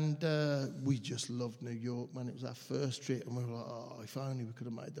 And we just loved New York, man. It was our first trip. And we were like, oh, if only we could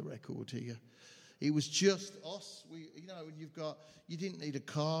have made the record here. It was just us. You didn't need a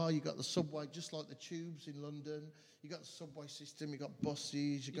car. You got the subway, just like the tubes in London. You got the subway system. You got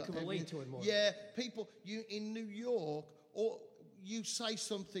buses. You can relate to it more. Yeah, people. You in New York, or you say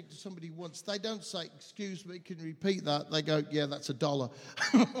something to somebody once, they don't say, "Excuse me, can you repeat that?" They go, "Yeah, that's $1."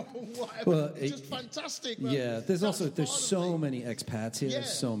 Whatever. Well, just fantastic. Man. Yeah, there's so many expats here. Yeah,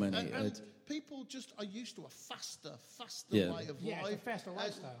 so many. And people just are used to a faster way of life. Yeah, it's a faster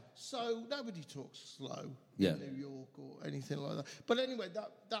lifestyle. So nobody talks slow in New York or anything like that. But anyway,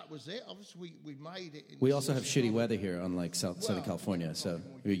 that was it. Obviously, we made it. We also have shitty weather here, unlike Southern California, so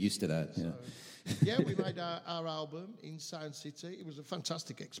we're used to that. We made our album in Sound City. It was a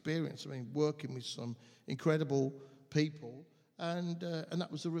fantastic experience. I mean, working with some incredible people, and that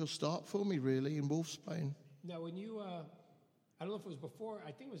was a real start for me, really, in Wolfsbane. Now, when you, I don't know if it was before,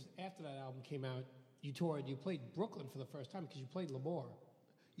 I think it was after that album came out, you toured, you played Brooklyn for the first time because you played Lemoore.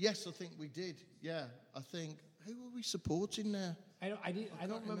 Yes, I think we did. Yeah, I think, who were we supporting there? I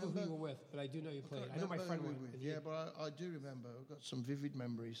don't remember who you were with, but I do know you played. I know my friend went. Yeah, but I do remember. I've got some vivid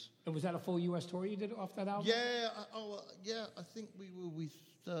memories. And was that a full U.S. tour you did off that album? Yeah. I think we were with.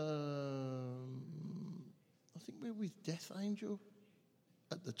 I think we were with Death Angel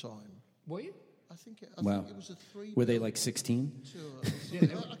at the time. Were you? I think it was a 3. Were they like 16? Tour. I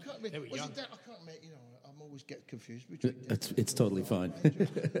can't remember. They were young. I can't remember. I'm always get confused between. It's totally fine.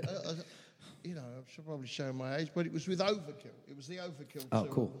 I should probably show my age, but it was with Overkill. It was the Overkill tour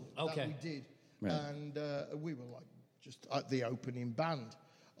cool. that we did, Right. and we were like just at the opening band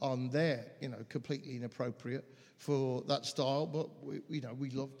on there. Completely inappropriate for that style, but we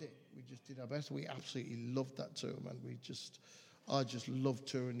loved it. We just did our best. We absolutely loved that tour, man. I just loved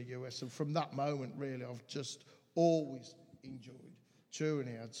touring the US, and from that moment, really, I've just always enjoyed touring.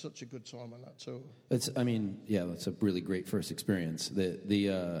 I had such a good time on that tour. It's a really great first experience.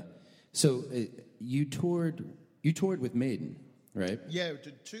 So you toured with Maiden, right? Yeah, we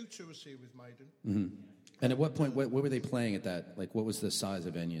did 2 tours here with Maiden. Mm-hmm. And at what point, what were they playing at that? Like, what was the size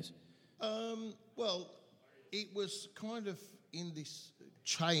of venues? Well, it was kind of in this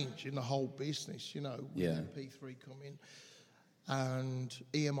change in the whole business, with MP3 coming. And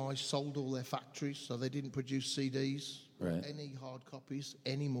EMI sold all their factories, so they didn't produce CDs or any hard copies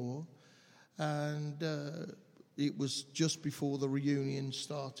anymore. And it was just before the reunion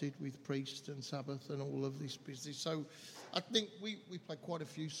started with Priest and Sabbath and all of this business. So I think we played quite a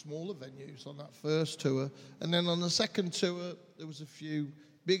few smaller venues on that first tour. And then on the second tour, there was a few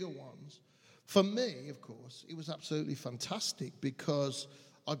bigger ones. For me, of course, it was absolutely fantastic because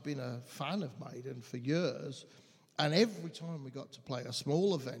I'd been a fan of Maiden for years. And every time we got to play a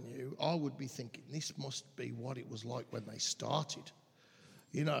smaller venue, I would be thinking, this must be what it was like when they started.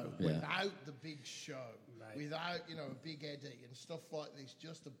 Without the big show, without, a big Eddie and stuff like this,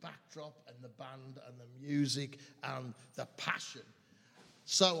 just the backdrop and the band and the music and the passion.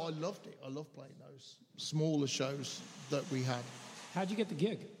 So I loved it. I loved playing those smaller shows that we had. How'd you get the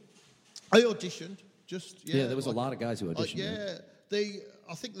gig? I auditioned. There was a lot of guys who auditioned.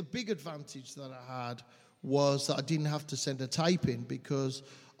 I think the big advantage that I had was that I didn't have to send a tape in because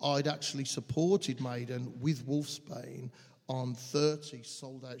I'd actually supported Maiden with Wolfsbane on 30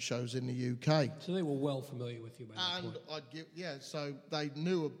 sold-out shows in the UK. So they were well familiar with you by that point. So they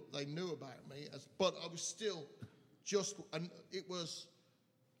knew about me, but I was still and it was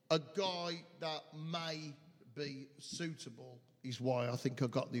a guy that may be suitable is why I think I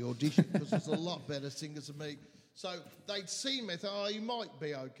got the audition, because there's a lot better singers than me. So they'd seen me, thought, he might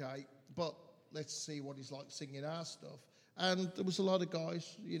be okay, but let's see what he's like singing our stuff. And there was a lot of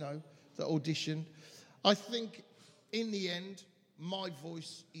guys, that auditioned. I think in the end, my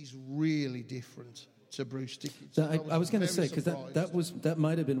voice is really different to Bruce Dickinson. I was going to say, because that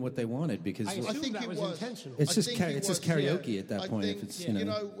might have been what they wanted, because I think that was intentional. It's just karaoke at that point. Think, if it's,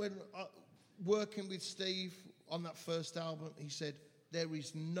 when working with Steve on that first album, he said, there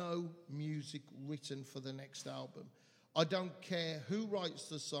is no music written for the next album. I don't care who writes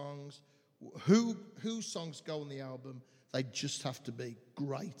the songs, whose songs go on the album, they just have to be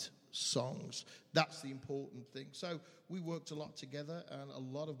great songs. That's the important thing. So we worked a lot together, and a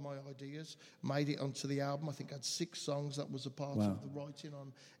lot of my ideas made it onto the album. I think I had 6 songs that was a part of the writing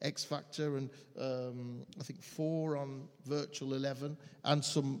on X Factor, and I think 4 on Virtual 11, and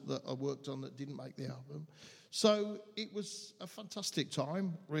some that I worked on that didn't make the album. So it was a fantastic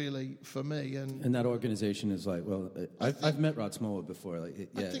time, really, for me. And that organization is like, I've met Rod Smallwood before. I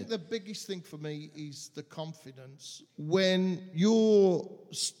think the biggest thing for me is the confidence. When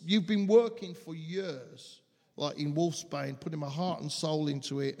you've been working for years, like in Wolfsbane, putting my heart and soul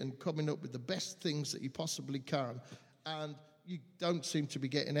into it and coming up with the best things that you possibly can, and you don't seem to be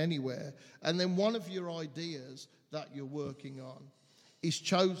getting anywhere. And then one of your ideas that you're working on is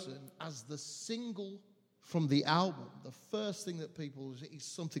chosen as the single from the album. The first thing that people is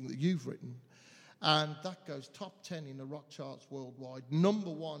something that you've written, and that goes top 10 in the rock charts worldwide, number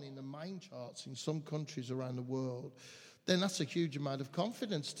 1 in the main charts in some countries around the world. Then that's a huge amount of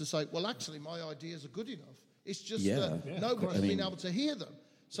confidence to say, well, actually, my ideas are good enough. It's just that nobody's been able to hear them.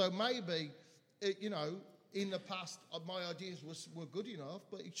 So maybe, in the past, my ideas were good enough,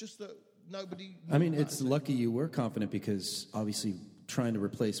 but it's just that nobody. It's lucky you were confident, because obviously trying to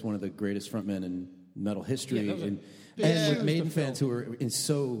replace one of the greatest frontmen in metal history, and with Maiden fans who were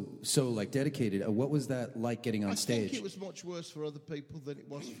so like dedicated. What was that like getting on stage? I think it was much worse for other people than it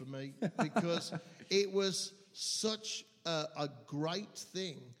was for me, because it was such a great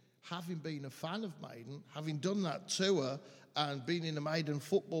thing, having been a fan of Maiden, having done that tour and been in the Maiden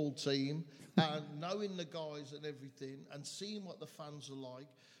football team and knowing the guys and everything and seeing what the fans are like.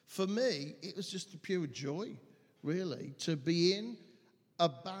 For me, it was just a pure joy, really, to be in a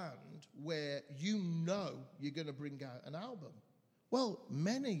band where you're going to bring out an album. Well,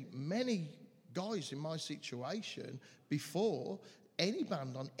 many guys in my situation, before any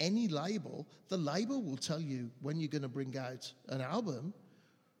band on any label, the label will tell you when you're going to bring out an album.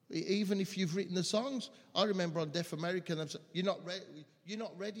 even if you've written the songs. I remember on Deaf American, they said, you're not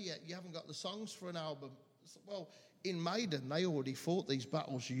ready yet. You haven't got the songs for an album. Well, in Maiden, they already fought these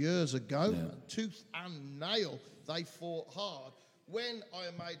battles years ago. Yeah. Tooth and nail, they fought hard. When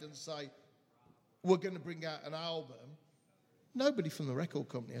Iron Maiden say, we're going to bring out an album, nobody from the record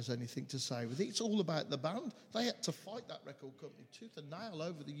company has anything to say with it. It's all about the band. They had to fight that record company tooth and nail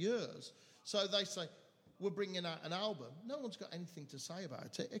over the years. So they say, we're bringing out an album. No one's got anything to say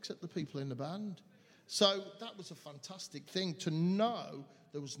about it except the people in the band. So that was a fantastic thing to know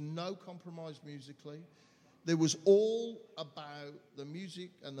there was no compromise musically. There was all about the music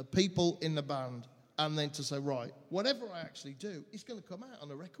and the people in the band. And then to say, right, whatever I actually do, it's going to come out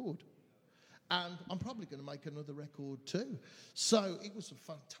on a record. And I'm probably going to make another record too. So it was a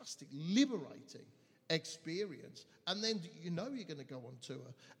fantastic, liberating experience. And then you're going to go on tour.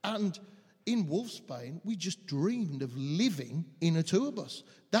 And in Wolfsbane, we just dreamed of living in a tour bus.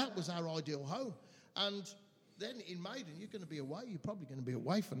 That was our ideal home. And then in Maiden, you're going to be away. You're probably going to be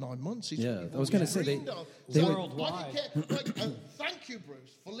away for 9 months. It's I was going to say they worldwide. Thank you,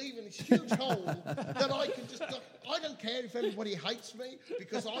 Bruce, for leaving this huge hole that I can just. I don't care if everybody hates me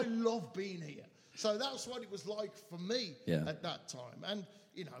because I love being here. So that's what it was like for me at that time. And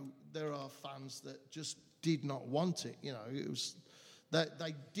there are fans that just did not want it. It was that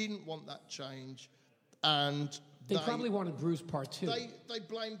they didn't want that change, and. They probably wanted Bruce Part 2. They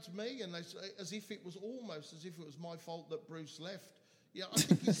blamed me, and as if it was my fault that Bruce left. I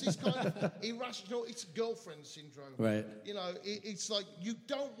think it's this kind of irrational. It's girlfriend syndrome, right? It's like you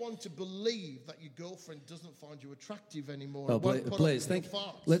don't want to believe that your girlfriend doesn't find you attractive ananymore. Well, Blaze,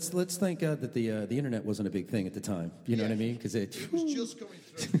 let's thank God that the internet wasn't a big thing at the time. You know what I mean? Because it was just coming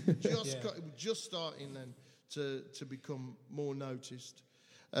through, it was just starting then to become more noticed.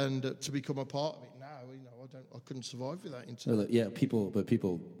 And to become a part of it now, I couldn't survive without internet. Yeah, people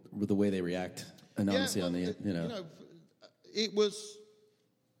with the way they react anonymously on the, it was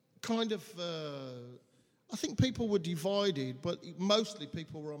kind of. I think people were divided, but mostly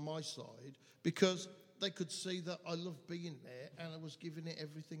people were on my side because they could see that I loved being there and I was giving it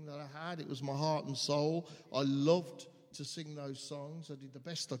everything that I had. It was my heart and soul. I loved to sing those songs. I did the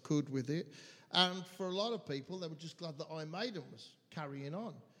best I could with it. And for a lot of people, they were just glad that Iron Maiden was carrying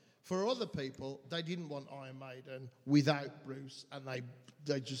on. For other people, they didn't want Iron Maiden without Bruce, and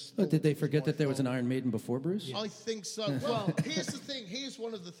they just... But did they forget that there was an Iron Maiden before Bruce? Yes. I think so. Well, here's the thing. Here's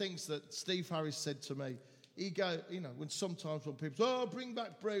one of the things that Steve Harris said to me. He when people say, bring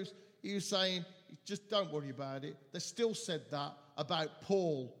back Bruce, he was saying, just don't worry about it. They still said that about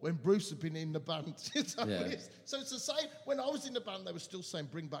Paul when Bruce had been in the band. So it's the same. When I was in the band, they were still saying,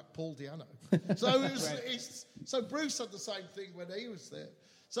 bring back Paul Di'Anno. So so Bruce had the same thing when he was there.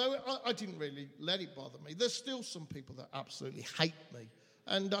 So I didn't really let it bother me. There's still some people that absolutely hate me.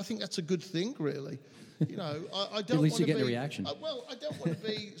 And I think that's a good thing, really. I don't At least you get a reaction. I don't want to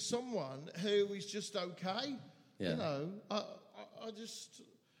be someone who is just okay. Yeah.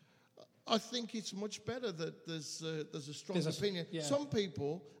 I think it's much better that there's a strong opinion. Yeah. Some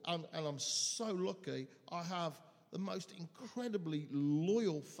people, and I'm so lucky, I have the most incredibly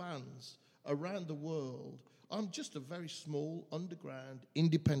loyal fans around the world. I'm just a very small, underground,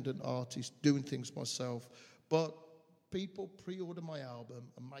 independent artist doing things myself. But people pre-order my album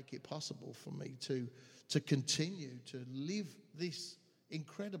and make it possible for me to continue to live this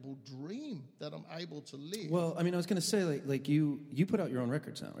incredible dream that I'm able to live. Well, I mean, I was going to say, like you put out your own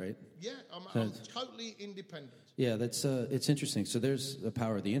records now, right? Yeah, I'm totally independent. Yeah, that's it's interesting. So there's the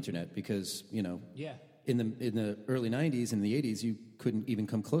power of the internet because, in the early 90s and the 80s, you couldn't even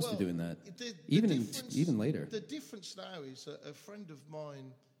come close to doing that. Even later. The difference now is a friend of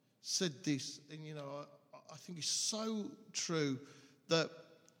mine said this, and I think it's so true that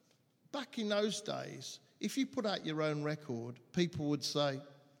back in those days, if you put out your own record, people would say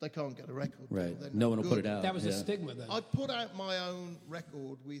they can't get a record. Right. No one will put it out. That was a stigma then. I put out my own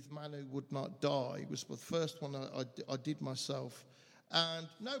record with Man Who Would Not Die. It was the first one I did myself. And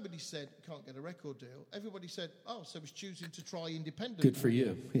nobody said, can't get a record deal. Everybody said, so he's choosing to try independent. Good for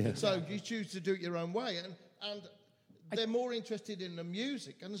you. Yeah. So you choose to do it your own way. And they're more interested in the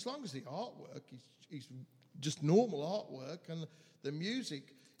music. And as long as the artwork is just normal artwork and the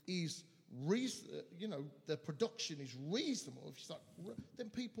music is, the production is reasonable, if you start, then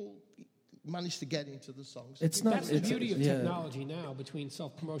people manage to get into the songs. That's the beauty of technology now, between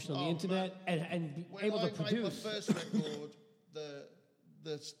self-promotion on the internet and able to produce. When I made my first record,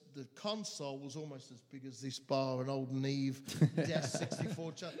 the console was almost as big as this bar, an old Neve Desk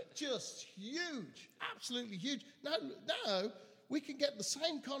 64 just huge, absolutely huge. Now we can get the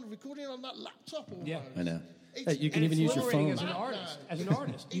same kind of recording on that laptop almost. Yeah, I know. You can even use your phone. As an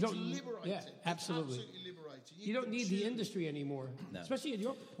artist. It's liberating. Yeah, absolutely. It's absolutely liberating. You don't need the industry anymore, especially at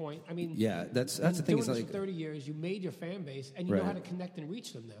your point. I mean, Yeah, that's the thing. doing Is this like for 30 years, you made your fan base, and you know how to connect and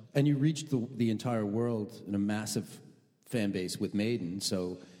reach them now. And you reached the entire world in a massive fan base with Maiden,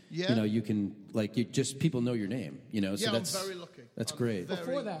 so you can people know your name, So I'm that's very lucky. That's great.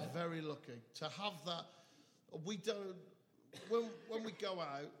 Before that, very lucky to have that. We don't when we go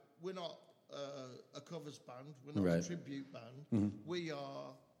out, we're not a covers band, we're not a tribute band. Mm-hmm. We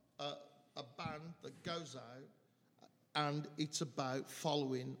are a band that goes out, and it's about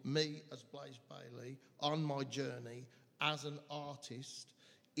following me as Blaze Bayley on my journey as an artist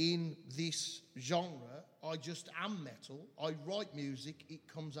in this genre. I just am metal. I write music, it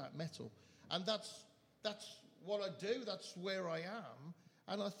comes out metal. And that's what I do, that's where I am.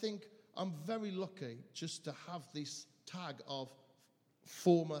 And I think I'm very lucky just to have this tag of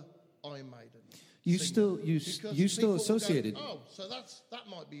former Iron Maiden. You still associated. So that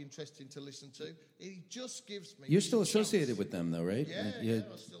might be interesting to listen to. It just gives me. You're still associated with them, though, right? Yeah.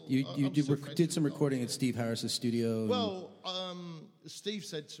 You did some recording at Steve Harris's studio. Well, Steve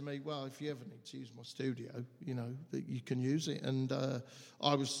said to me, "Well, if you ever need to use my studio, that you can use it." And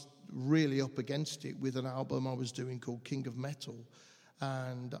I was really up against it with an album I was doing called King of Metal.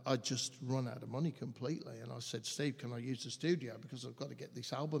 And I just run out of money completely. And I said, "Steve, can I use the studio? Because I've got to get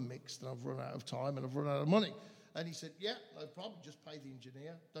this album mixed and I've run out of time and I've run out of money." And he said, "Yeah, no problem. Just pay the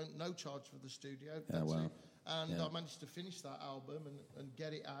engineer. No charge for the studio." That's it. And I managed to finish that album and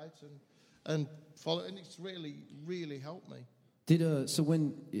get it out and follow. And it's really, really helped me.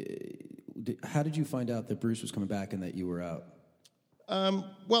 How did you find out that Bruce was coming back and that you were out?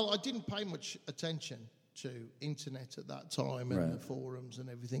 Well, I didn't pay much attention to internet at that time and the forums and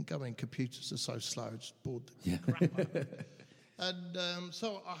everything. I mean, computers are so slow, it just bored the crap out of me. And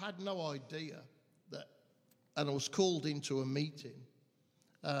so I had no idea that, and I was called into a meeting,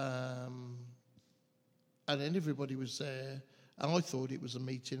 and then everybody was there, and I thought it was a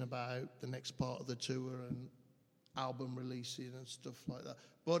meeting about the next part of the tour and album releasing and stuff like that,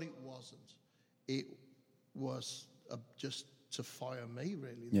 but it wasn't. It was just to fire me,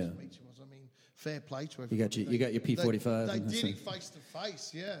 really. This meeting was. I mean, fair play to everybody. You got your P45. They did it face to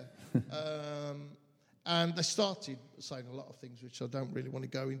face, yeah. And they started saying a lot of things which I don't really want to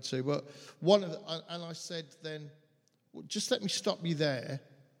go into. But and I said then, well, just let me stop you there.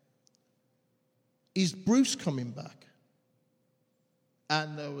 Is Bruce coming back?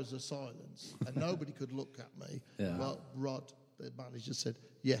 And there was a silence, and nobody could look at me. Yeah. Well, Rod, the manager, said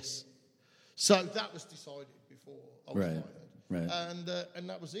yes. So that was decided before I was fired. Right. And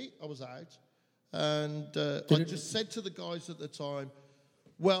that was it. I was out. And I just said to the guys at the time,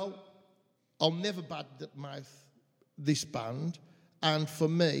 well, I'll never badmouth this band. And for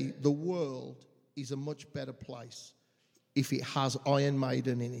me, the world is a much better place if it has Iron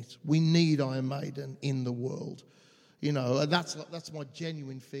Maiden in it. We need Iron Maiden in the world. And that's my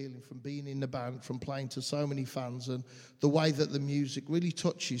genuine feeling from being in the band, from playing to so many fans, and the way that the music really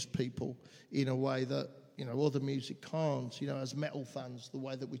touches people in a way that other music can't. As metal fans, the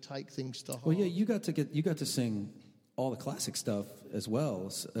way that we take things to heart. Well, yeah, you got to sing all the classic stuff as well.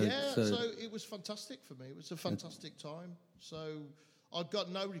 So it was fantastic for me. It was a fantastic time. So I've got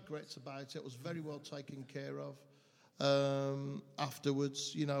no regrets about it. It was very well taken care of.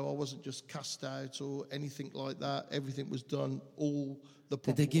 Afterwards, I wasn't just cast out or anything like that. Everything was done all the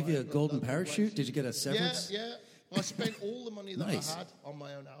proper way. Did they give you a golden the parachute? Did you get a severance? Yeah. I spent all the money that I had on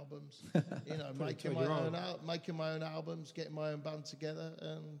my own albums. Making my own albums, getting my own band together,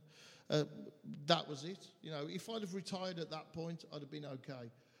 and that was it. If I'd have retired at that point, I'd have been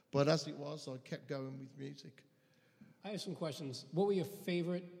okay. But as it was, I kept going with music. I have some questions. What were your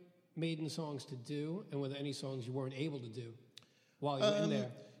favorite Maiden songs to do, and were there any songs you weren't able to do while you were in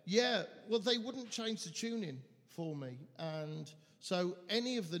there? Yeah, well, they wouldn't change the tuning for me, and so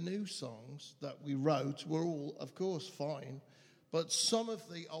any of the new songs that we wrote were all, of course, fine, but some of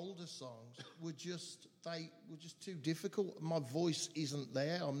the older songs were just too difficult. My voice isn't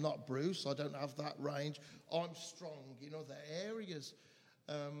there. I'm not Bruce. I don't have that range. I'm strong in other areas.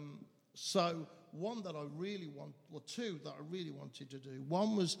 So one that I really two that I really wanted to do.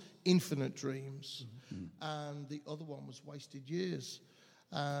 One was Infinite Dreams, and the other one was Wasted Years.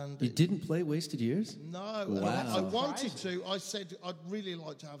 And you didn't play Wasted Years? No. Wow. I wanted to. I said I'd really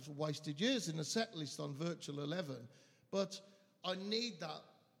like to have Wasted Years in a set list on Virtual 11, but I need that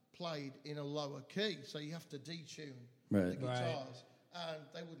played in a lower key, so you have to detune the guitars, and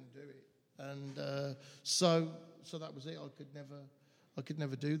they wouldn't do it. And so that was it. I could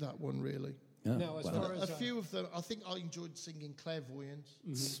never do that one, really. Yeah. Now, as far as A few of them, I think I enjoyed singing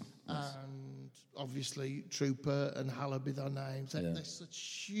Clairvoyance, and obviously Trooper and Hallowed Be Thy Names. They're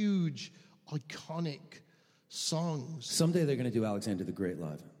such huge, iconic songs. Someday they're going to do Alexander the Great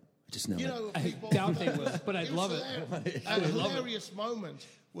live. I just know You it. know, I people, doubt they will, but I'd love it. A hilarious moment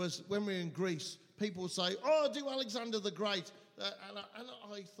was when we were in Greece. People would say, "Oh, do Alexander the Great," and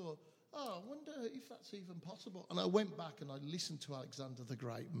I thought, "Oh, I wonder if that's even possible." And I went back and I listened to Alexander the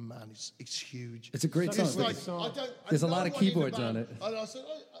Great. Man, it's huge. It's a great Such a song. great song. There's a lot of keyboards on it. And I said,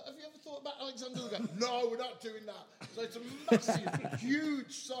 "Oh, have you ever thought about Alexander the Great?" "No, we're not doing that." So it's a massive,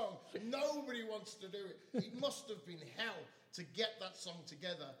 huge song. Nobody wants to do it. It must have been hell to get that song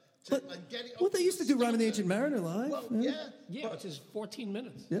together. And get it Well, they used to do Ron and the Ancient Mariner live. Well, Yeah, which is 14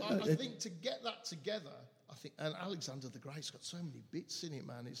 minutes. Yeah, I think to get that together, and Alexander the Great's got so many bits in it,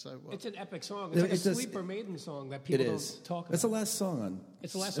 man. It's so It's an epic song. It's like a sleeper Maiden song that people don't talk about. It's the last song on.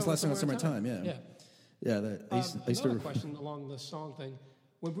 It's the last song on Summer in Summertime. Yeah. Yeah. Yeah. I used Another to. question along the song thing.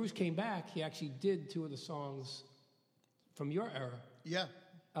 When Bruce came back, he actually did 2 of the songs from your era. Yeah.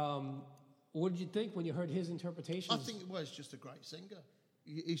 What did you think when you heard his interpretations? I think it was just a great singer.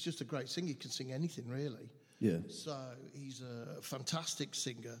 He's just a great singer. He can sing anything, really. Yeah. So he's a fantastic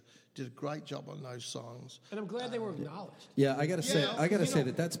singer. Did a great job on those songs. And I'm glad they were acknowledged. Yeah, I gotta say,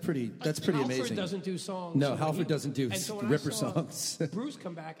 know, that's pretty Alfred amazing. doesn't do songs. No, Halford doesn't do and so when Ripper I saw songs. Bruce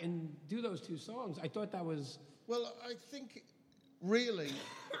come back and do those 2 songs, I thought that was... Well, I think really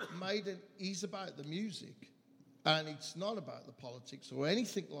Maiden is about the music, and it's not about the politics or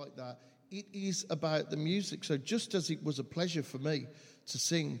anything like that. It is about the music. So just as it was a pleasure for me to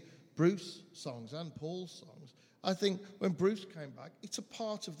sing Bruce songs and Paul's songs, I think when Bruce came back, it's a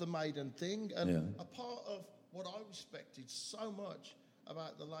part of the Maiden thing, and a part of what I respected so much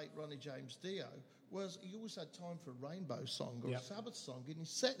about the late Ronnie James Dio was he always had time for a Rainbow song or a Sabbath song in his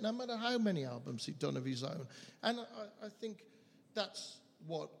set, no matter how many albums he'd done of his own. And I think that's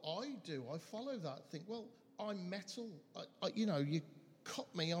what I do. I follow that. Think, well, I'm metal. You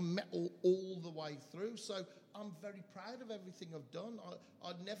cut me, I'm metal all the way through. So I'm very proud of everything I've done.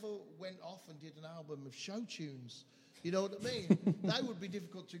 I never went off and did an album of show tunes. You know what I mean? That would be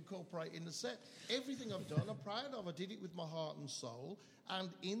difficult to incorporate in the set. Everything I've done, I'm proud of. I did it with my heart and soul. And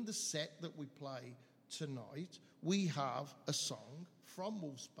in the set that we play tonight, we have a song from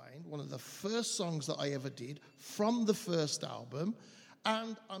Wolfsbane, one of the first songs that I ever did from the first album.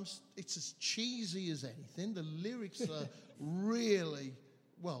 And it's as cheesy as anything. The lyrics are really,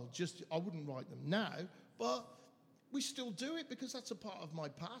 I wouldn't write them now, but we still do it because that's a part of my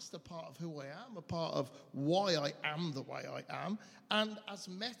past, a part of who I am, a part of why I am the way I am. And as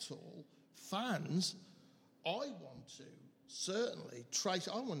metal fans, I want to certainly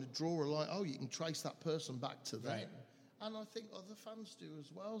I want to draw a line. Oh, you can trace that person back to them. Right. And I think other fans do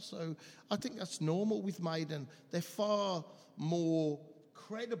as well. So I think that's normal with Maiden. They're far more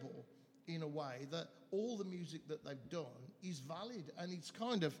credible in a way that all the music that they've done is valid. And it's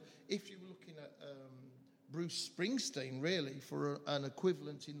kind of, if you're looking at Bruce Springsteen, really, for an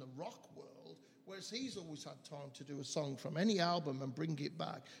equivalent in the rock world, whereas he's always had time to do a song from any album and bring it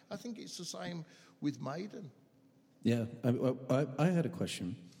back, I think it's the same with Maiden. Yeah, I had a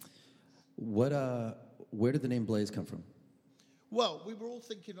question. Where did the name Blaze come from? Well, we were all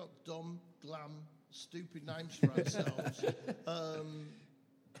thinking of dumb, glam, stupid names for ourselves.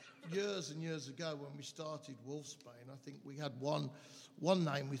 Years and years ago, when we started Wolfsbane, I think we had one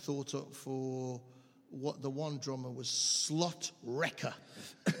name we thought up for what the one drummer was Slot Wrecker.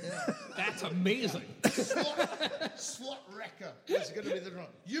 Yeah. That's amazing. Slot Wrecker was going to be the drummer.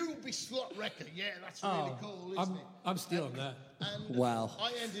 You'll be Slot Wrecker. Yeah, that's really cool, isn't it? I'm stealing that. And wow.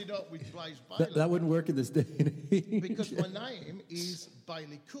 I ended up with Blaze Bayley. That wouldn't work in this day and age. Because my name is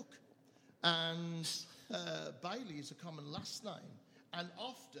Bailey Cook. And Bailey is a common last name. And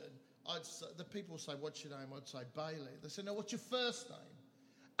often, the people say, "What's your name?" I'd say, "Bailey." They say, "No, what's your first name?"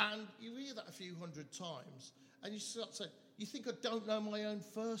 And you hear that a few hundred times, and you start saying, "You think I don't know my own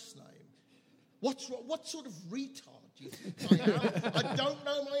first name? What's wrong? What sort of retard do you think I am? I don't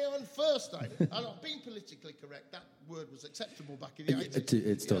know my own first name." And I'm being politically correct. That word was acceptable back in the 80s.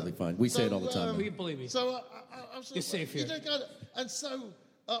 It's totally fine. We say it all the time. We believe me. So I was You're safe here. And so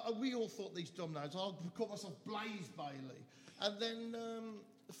we all thought these dumb names. I'll call myself Blaze Bayley. And then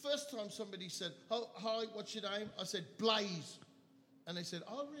the first time somebody said, "Oh, hi, what's your name?" I said, "Blaze." And they said,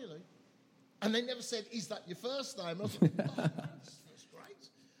 "Oh, really?" And they never said, "Is that your first name?" I was like, "Oh, man, that's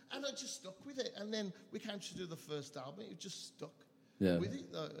great." And I just stuck with it. And then we came to do the first album. It just stuck with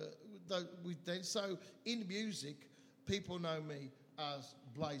it. So in music, people know me as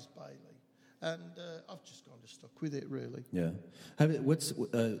Blaze Bayley. And I've just kind of stuck with it, really. Yeah. What's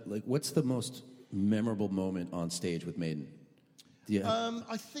the most memorable moment on stage with Maiden?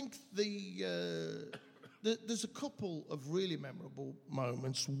 I think there's a couple of really memorable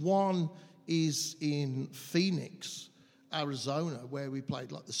moments. One is in Phoenix, Arizona, where we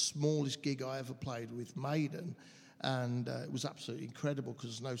played like the smallest gig I ever played with Maiden. And it was absolutely incredible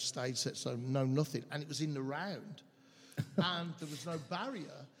because there's no stage set, so no nothing. And it was in the round. And there was no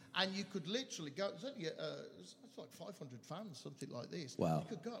barrier. And you could literally go, it's only, it's like 500 fans, something like this. Wow.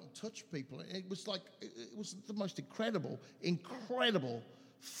 You could go out and touch people. It was like, it was the most incredible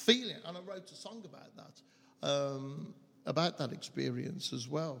feeling. And I wrote a song about that experience as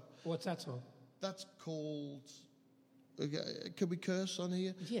well. What's that song? That's called, can we curse on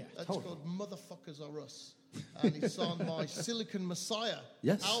here? Yeah, That's totally. called Motherfuckers Are Us. And it's on my Silicon Messiah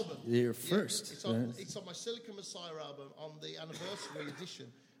album. Your first. It's on my Silicon Messiah album on the anniversary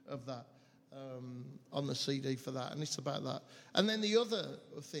edition of that, on the CD for that, and it's about that. And then the other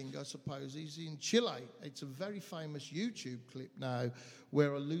thing, I suppose, is in Chile. It's a very famous YouTube clip now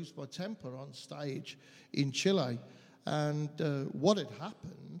where I lose my temper on stage in Chile. And what had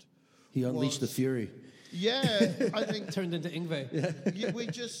happened... He unleashed the fury. Yeah, I think... Turned into Yngwie. Yeah, we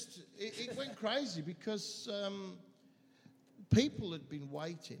just... It went crazy because people had been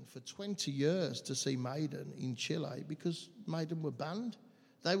waiting for 20 years to see Maiden in Chile because Maiden were banned.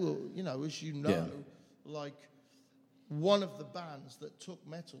 They were, as you know, like one of the bands that took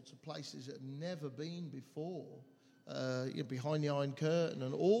metal to places that had never been before, behind the Iron Curtain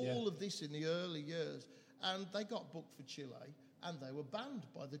and all of this in the early years. And they got booked for Chile and they were banned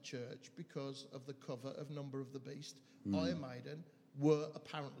by the church because of the cover of Number of the Beast. Iron Maiden were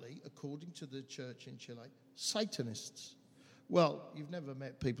apparently, according to the church in Chile, Satanists. Well, you've never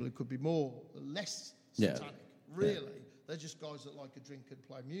met people who could be less satanic, really. Yeah. They're just guys that like to drink and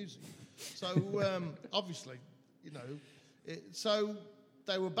play music. So, obviously, so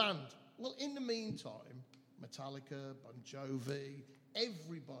they were banned. Well, in the meantime, Metallica, Bon Jovi,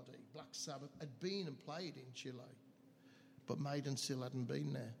 everybody, Black Sabbath, had been and played in Chile. But Maiden still hadn't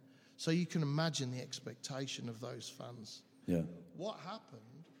been there. So you can imagine the expectation of those fans. Yeah. What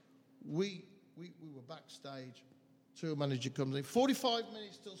happened, we were backstage. Tour manager comes in, 45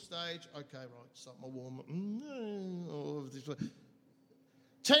 minutes till stage. Okay, right, start my warm-up.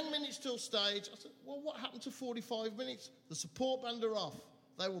 10 minutes till stage. I said, well, what happened to 45 minutes? The support band are off.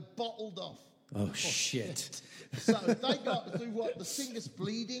 They were bottled off. Oh, shit. So they got through the singer's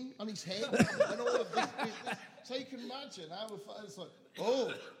bleeding on his head and all of this business. So you can imagine how it's like,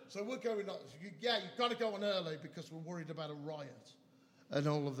 so we're going on. Yeah, you've got to go on early because we're worried about a riot and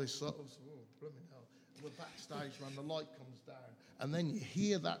all of this sort of, blooming hell. We're backstage when the light comes down, and then you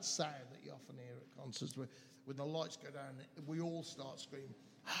hear that sound that you often hear at concerts when the lights go down, we all start screaming.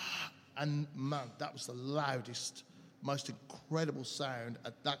 And man, that was the loudest, most incredible sound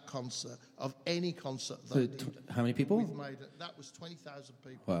at that concert of any concert they did. How many people? That was 20,000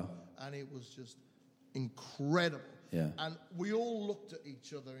 people. Wow. And it was just incredible. Yeah. And we all looked at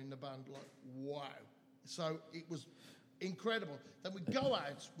each other in the band like, wow. So it was incredible. Then we go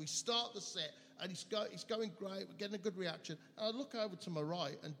out, we start the set, and it's going great, we're getting a good reaction. And I look over to my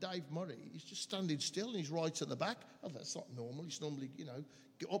right, and Dave Murray, he's just standing still, and he's right at the back. Oh, that's not normal. He's normally,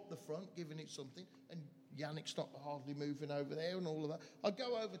 get up the front, giving it something, and Yannick's not hardly moving over there and all of that. I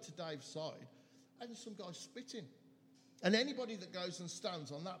go over to Dave's side, and there's some guys spitting. And anybody that goes and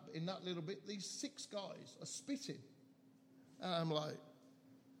stands in that little bit, these 6 guys are spitting. And I'm like,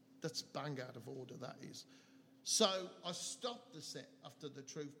 that's bang out of order, that is. So I stopped the set after the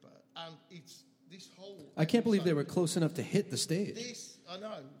Truth Bear, and it's this whole... I can't believe they were close enough to hit the stage. I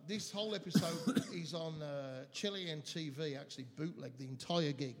know. This whole episode is on Chilean TV, actually bootleg the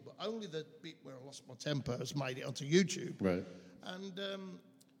entire gig, but only the bit where I lost my temper has made it onto YouTube. Right. And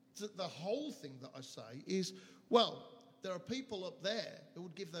the whole thing that I say is, well, there are people up there who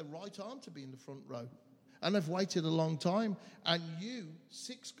would give their right arm to be in the front row, and they've waited a long time, and you,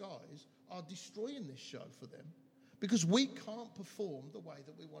 6 guys, are destroying this show for them because we can't perform the way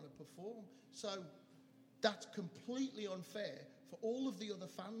that we want to perform. So that's completely unfair for all of the other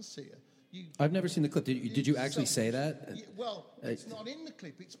fans here. I've never seen the clip. Did you actually say that? Yeah, well, it's not in the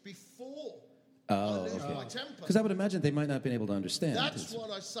clip. It's before I lose my temper. Because I would imagine they might not have been able to understand. That's what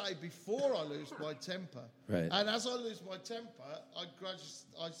I say before I lose my temper. Right. And as I lose my temper,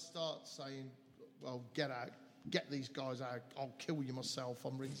 I start saying, well, get out. Get these guys out. I'll kill you myself.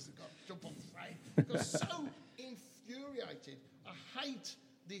 I'm ready to go. Jump off the train. Because so infuriated. I hate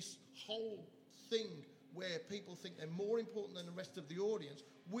this whole thing where people think they're more important than the rest of the audience.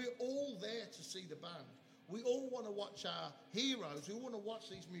 We're all there to see the band. We all want to watch our heroes. We want to watch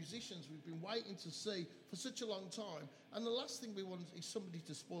these musicians we've been waiting to see for such a long time. And the last thing we want is somebody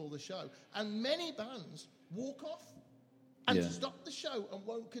to spoil the show. And many bands walk off and stop the show and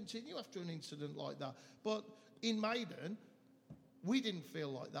won't continue after an incident like that. But in Maiden, we didn't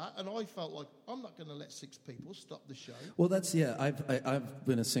feel like that, and I felt like I'm not going to let 6 people stop the show. Well, that's I've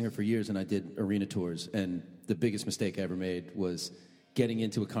been a singer for years, and I did arena tours, and the biggest mistake I ever made was getting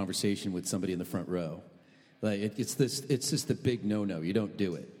into a conversation with somebody in the front row. Like it's just the big no. You don't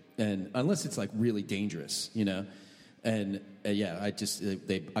do it, and unless it's like really dangerous, you know. And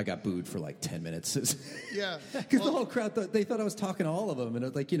I got booed for like 10 minutes. Yeah, because the whole crowd thought I was talking to all of them, and I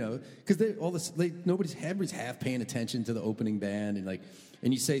was like, you know, because everybody's half paying attention to the opening band,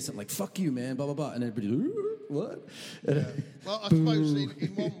 and you say something like "fuck you, man," blah blah blah, and everybody, what? Yeah. Well, I suppose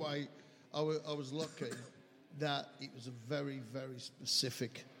in one way, I was lucky that it was a very very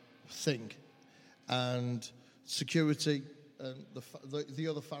specific thing, and security and the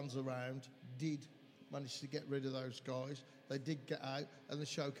other fans around did managed to get rid of those guys. They did get out, and the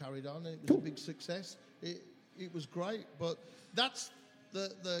show carried on, and it was a big success. It was great, but that's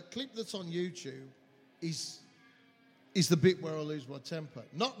the clip that's on YouTube is the bit where I lose my temper,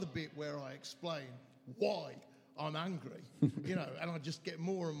 not the bit where I explain why I'm angry, you know, and I just get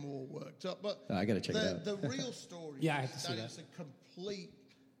more and more worked up. But I got to check it out. The real story I have to see that. It's a complete,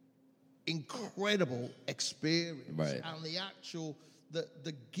 incredible experience, right. And the actual.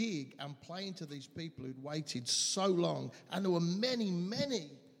 The gig and playing to these people who'd waited so long, and there were many, many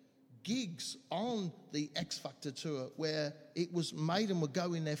gigs on the X Factor tour where it was Maiden were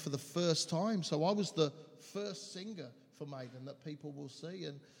going there for the first time. So I was the first singer for Maiden that people will see,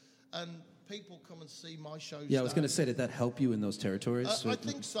 and people come and see my shows. Yeah, I was going to say, did that help you in those territories? I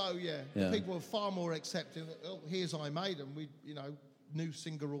think so. Yeah. People were far more accepting. Oh, here's I Maiden. We, you know, new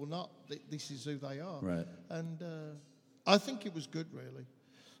singer or not, this is who they are. Right. And I think it was good, really.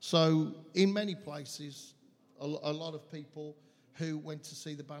 So in many places, a lot of people who went to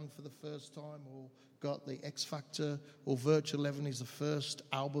see the band for the first time or got the X Factor or Virtual 11 is the first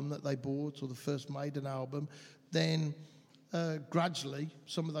album that they bought or the first Maiden album, then gradually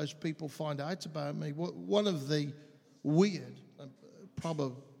some of those people find out about me. One of the weird,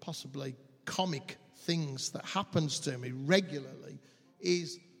 possibly comic things that happens to me regularly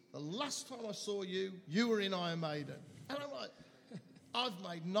is the last time I saw you, you were in Iron Maiden. And I'm like, I've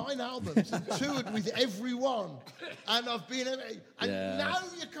made 9 albums and toured with everyone, and I've been in it. And now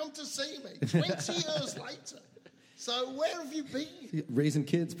you come to see me 20 years later. So where have you been? Raising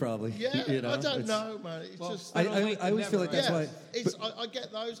kids, probably. Yeah, you know, I don't know, man. It's just I always feel like that's why. I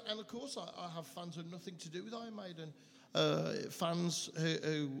get those, and of course I have fans who have nothing to do with Iron Maiden. Fans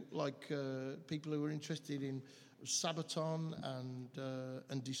who like people who are interested in Sabaton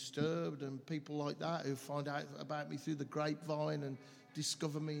and Disturbed and people like that who find out about me through the grapevine and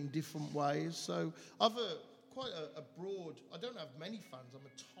discover me in different ways. So I've quite a broad. I don't have many fans. I'm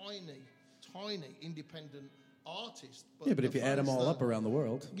a tiny independent artist. But if you add them all up around the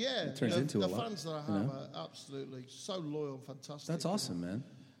world, it turns into a lot. The fans that I have are absolutely so loyal and fantastic. That's awesome, man.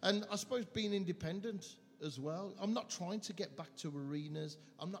 And I suppose being independent as well. I'm not trying to get back to arenas.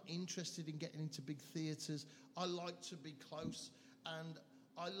 I'm not interested in getting into big theatres. I like to be close, and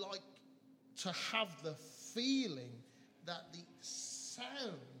I like to have the feeling that the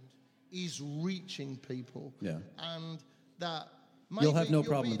sound is reaching people. Yeah. And that you'll have no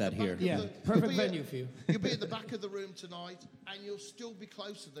problem with that here. Yeah, perfect venue for you. You'll be at the back of the room tonight, and you'll still be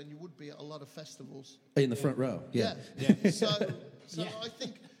closer than you would be at a lot of festivals. In the front row. Yeah. So I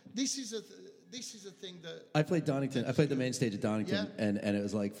think this is a thing that I played Donington. I played the main stage at Donington, and it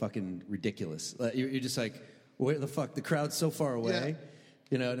was like fucking ridiculous. You're just like, where the fuck? The crowd's so far away. Yeah.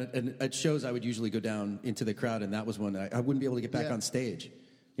 You know, and at shows I would usually go down into the crowd, and that was when I wouldn't be able to get back on stage.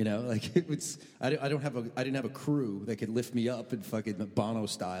 You know, like it was. I didn't have a crew that could lift me up in fucking Bono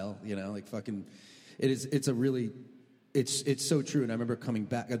style. You know, like fucking. It's so true. And I remember coming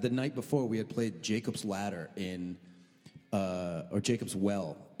back the night before we had played Jacob's Ladder or Jacob's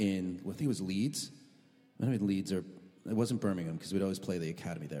Well in, I think it was Leeds. I don't know, Leeds, or it wasn't Birmingham because we'd always play the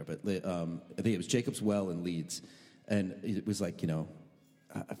academy there. But I think it was Jacob's Well in Leeds, and it was like, you know,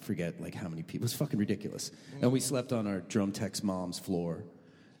 I forget like how many people. It was fucking ridiculous. And we slept on our drum tech's mom's floor,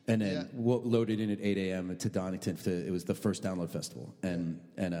 and then loaded in at 8 a.m. to Donington. It was the first Download Festival, and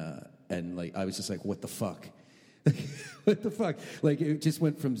like I was just like, what the fuck. What the fuck? Like it just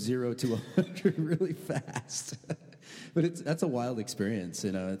went from 0 to 100 really fast. But that's a wild experience,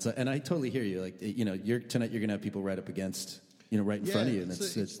 you know. And I totally hear you. Like, you know, tonight you're gonna have people right up against right in front of you, and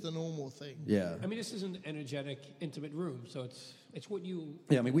it's the normal thing. Yeah. I mean, this is an energetic, intimate room, so it's what you.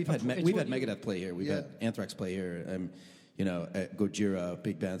 Yeah, I mean, we've had Megadeth play here. We've had Anthrax play here. Gojira,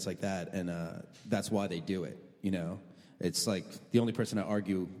 big bands like that, and that's why they do it. It's like the only person I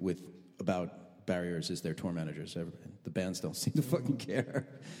argue with about barriers is their tour managers. The bands don't seem to fucking care.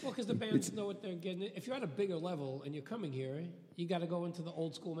 Well, because the bands know what they're getting. If you're at a bigger level and you're coming here, you got to go into the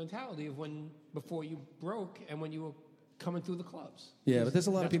old school mentality of before you broke and when you were coming through the clubs. Yeah, but there's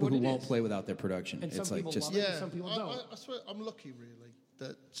a lot of people who won't play without their production. And it's some people love it, and some people don't. I swear, I'm lucky, really,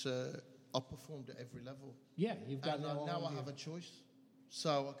 that I performed at every level. Yeah, you've got and now I have a choice,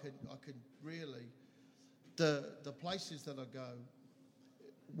 so I could really the places that I go.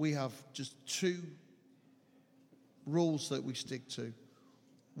 We have just two rules that we stick to.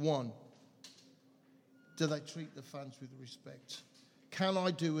 One, do they treat the fans with respect? Can I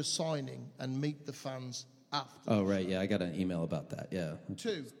do a signing and meet the fans after? Oh, right, yeah, I got an email about that, yeah.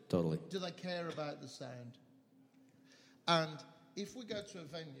 Two, totally. Do they care about the sound? And if we go to a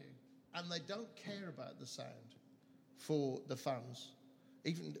venue and they don't care about the sound for the fans,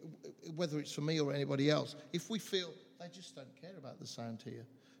 even whether it's for me or anybody else, if we feel they just don't care about the sound here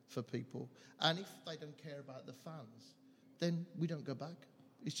for people, and if they don't care about the fans, then we don't go back.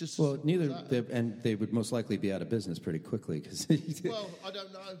 It's just and they would most likely be out of business pretty quickly because. Well, I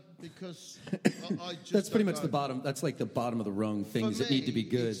don't know because I just. That's pretty much the bottom. That's like the bottom of the rung things that need to be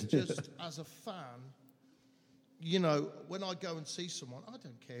good. It's just as a fan, when I go and see someone, I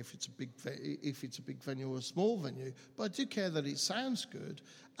don't care if it's a big venue or a small venue, but I do care that it sounds good,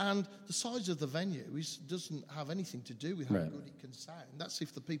 and the size of the venue doesn't have anything to do with how good it can sound. That's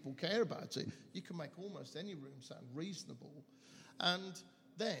if the people care about it. You can make almost any room sound reasonable, and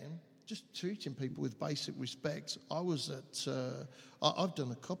then just treating people with basic respect. I was at I've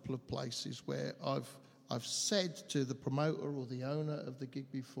done a couple of places where I've said to the promoter or the owner of the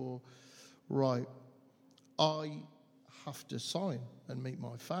gig before, right, I have to sign and meet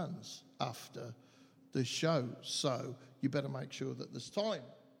my fans after the show, so you better make sure that there's time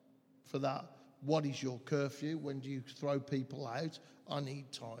for that. What is your curfew? When do you throw people out? I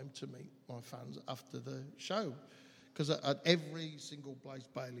need time to meet my fans after the show. Because at every single Blaze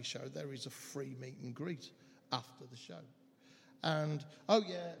Bayley show, there is a free meet and greet after the show. And,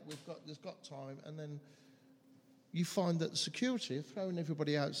 there's got time. And then you find that the security are throwing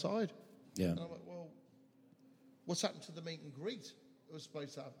everybody outside. Yeah. And I'm like, well, what's happened to the meet and greet it was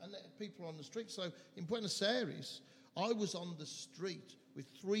supposed to have? And people on the street. So in Buenos Aires, I was on the street with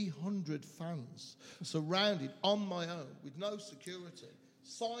 300 fans surrounded on my own with no security,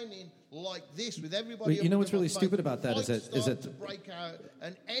 signing like this with everybody. You know what's really stupid about that is that to break out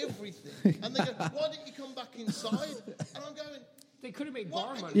and everything. And they go, "Why didn't you come back inside?" And I'm going, they could have made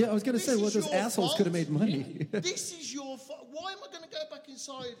bar money. Yeah, I was going to say, well, those assholes could have made money. This is your fault. Why am I going to go back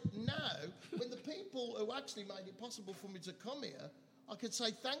inside now when the people who actually made it possible for me to come here, I could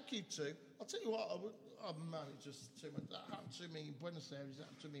say thank you to? I'll tell you what, man, it's just too much. That happened to me in Buenos Aires, that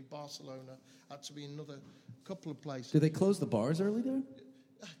happened to me in Barcelona, happened to me in another couple of places. Do they close the bars early there?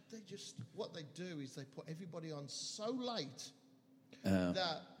 What they do is they put everybody on so late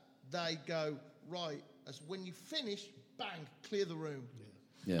that they go, right, as when you finish, bang, clear the room.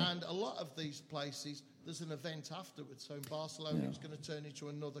 Yeah. And a lot of these places, there's an event afterwards. So in Barcelona, it's going to turn into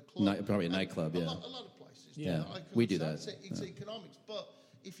another club. Probably a nightclub, a lot of places. Yeah, we do that. It's economics. But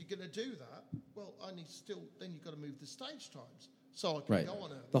if you're going to do that, well, then you've got to move the stage times. So I can go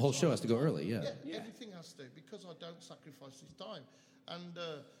on the whole show has to go early, yeah. Everything has to, because I don't sacrifice this time. And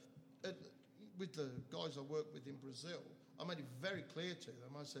with the guys I work with in Brazil, I made it very clear to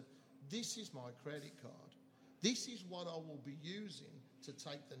them. I said, this is my credit card. This is what I will be using to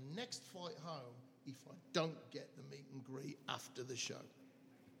take the next flight home if I don't get the meet and greet after the show.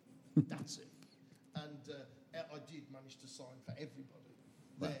 That's it. And I did manage to sign for everybody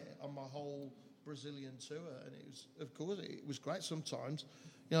there on my whole Brazilian tour. And it was, of course, it was great sometimes.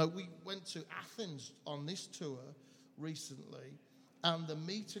 We went to Athens on this tour recently, and the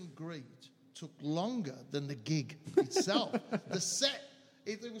meet and greet took longer than the gig itself. The set,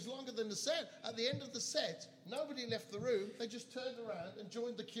 it was longer than the set. At the end of the set, nobody left the room. They just turned around and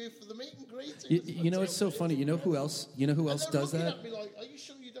joined the queue for the meet and greet. It's so funny. You know who else does that? At me like, are you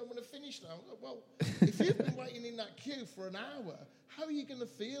sure you don't want to finish now? Well, if you've been waiting in that queue for an hour, how are you going to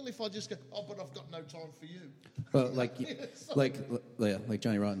feel if I just go, oh, but I've got no time for you? Well, like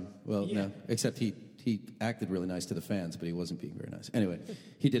Johnny Rotten. Well, no, except he acted really nice to the fans, but he wasn't being very nice. Anyway,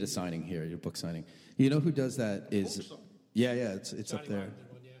 he did a signing here, a book signing. You know who does that is... it's up there.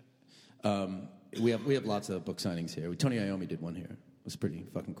 We have lots of book signings here. Tony Iommi did one here. It was pretty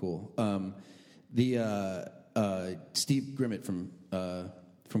fucking cool. Steve Grimmett from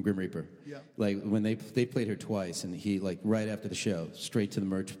Grim Reaper. Yeah. Like when they played her twice, and he like right after the show, straight to the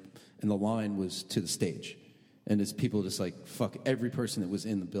merch, and the line was to the stage, and it's people just like fuck every person that was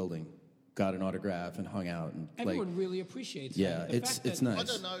in the building got an autograph and hung out, and everyone really appreciates yeah, that. it's nice. I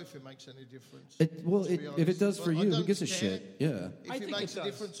don't know if it makes any difference. If it does for you, who gives a shit? Yeah. If it makes a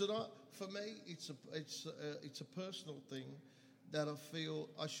difference or not, for me, it's a personal thing that I feel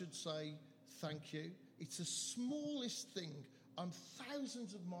I should say thank you. It's the smallest thing. I'm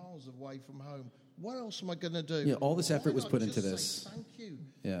thousands of miles away from home. What else am I going to do? Yeah, all this effort Why was not put just into say this. Thank you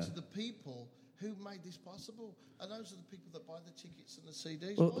to the people who made this possible, and those are the people that buy the tickets and the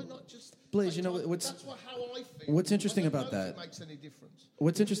CDs. Well, why not just Blaze? You know what's that's how I feel. What's interesting I don't about know if that? it makes any difference.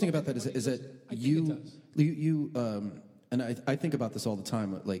 What's interesting about that is that you and I think about this all the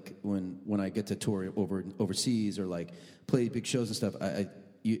time. Like when I get to tour overseas or like play big shows and stuff.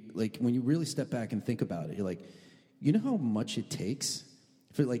 You like when you really step back and think about it. You're like, you know how much it takes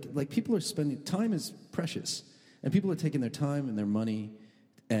for like people are spending time is precious, and people are taking their time and their money,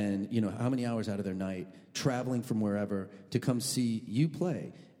 and you know how many hours out of their night traveling from wherever to come see you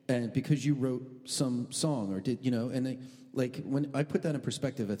play, and because you wrote some song or did and they, like when I put that in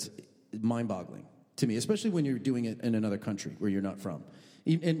perspective, it's mind-boggling to me, especially when you're doing it in another country where you're not from.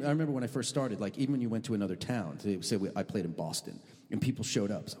 And I remember when I first started, like even when you went to another town, say I played in Boston, and people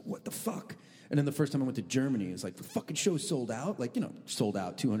showed up. It's like, what the fuck? And then the first time I went to Germany, it's like the fucking show sold out. Like sold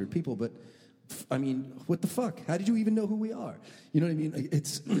out 200 people, but I mean, what the fuck? How did you even know who we are? You know what I mean?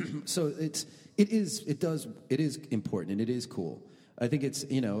 It's so it is important and it is cool. I think it's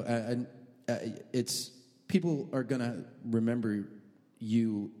it's people are gonna remember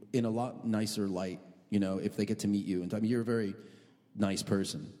you in a lot nicer light. If they get to meet you, and I mean, you're a very nice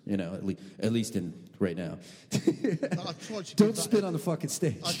person. At least in right now. Don't spit on the fucking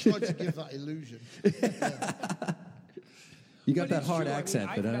stage. I tried to give that illusion. You got that hard accent,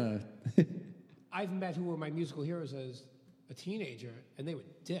 but I've met who were my musical heroes as a teenager, and they were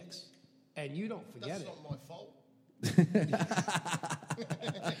dicks, and you don't forget That's it. not my fault.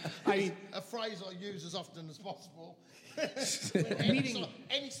 I mean, a phrase I use as often as possible.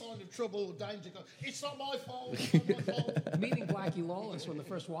 Any sign of trouble or danger, it's not my fault. It's not my fault. Meeting Blackie Lawless when the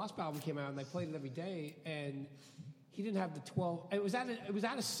first Wasp album came out, and I played it every day, and he didn't have the 12. It was at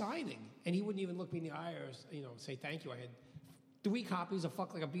a signing, and he wouldn't even look me in the eye or say thank you. I had 3 copies of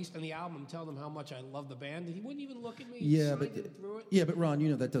 "Fuck Like a Beast" on the album, telling him how much I love the band, and he wouldn't even look at me. But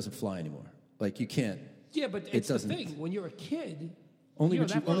Ron, that doesn't fly anymore. Like you can't. Yeah, but it's the thing. When you're a kid, only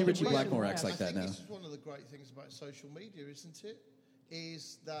Richie Blackmore acts like that now. This is one of the great things about social media, isn't it?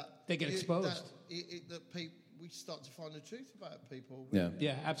 Is that they get exposed. That we start to find the truth about people.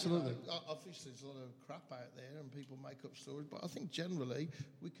 Yeah, absolutely. Obviously, there's a lot of crap out there, and people make up stories. But I think generally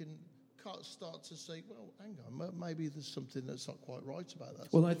we can start to say, well, hang on, maybe there's something that's not quite right about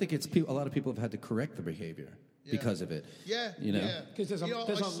that. Well, I think it's a lot of people have had to correct the behavior because of it. Yeah, because there's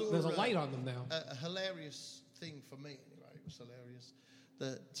a light on them now. A hilarious thing for me, anyway. It was hilarious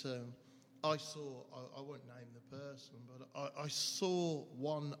that I saw. I won't name the person, but I saw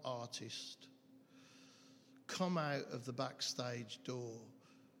one artist come out of the backstage door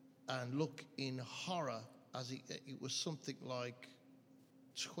and look in horror as it was something like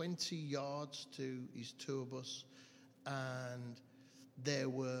 20 yards to his tour bus, and there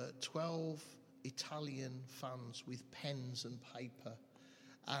were 12 Italian fans with pens and paper,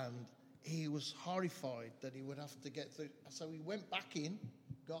 and he was horrified that he would have to get through. So he went back in,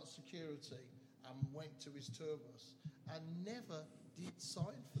 got security, and went to his tour bus, and never did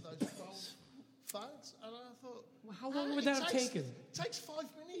sign for those 12 fans. And I thought, well, how long would that have taken? It takes 5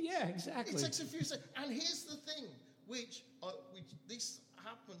 minutes. Yeah, exactly. It takes a few seconds. And here's the thing, which this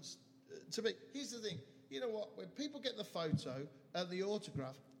happens to me. Here's the thing. You know what? When people get the photo and the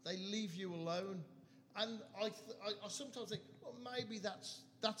autograph, they leave you alone. And I sometimes think, well, maybe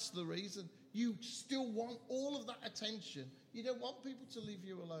that's the reason. You still want all of that attention. You don't want people to leave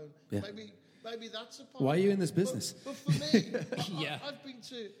you alone. Yeah. Maybe that's a part. Why are you in this business? But for me, yeah.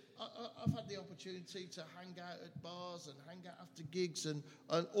 I've had the opportunity to hang out at bars and hang out after gigs and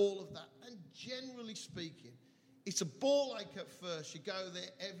all of that. And generally speaking, it's a ball ache at first. You go there,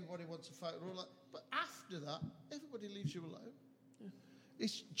 everybody wants a photo, all that. But after that, everybody leaves you alone. Yeah.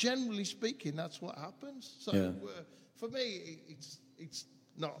 It's generally speaking, that's what happens. So for me, it's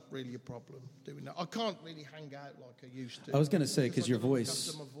not really a problem doing that. I can't really hang out like I used to. I was going to say, because your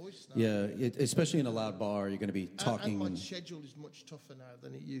voice, now. especially in a loud bar, you're going to be talking. And my schedule is much tougher now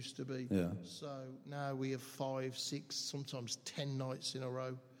than it used to be. Yeah. So now we have 5, 6, sometimes 10 nights in a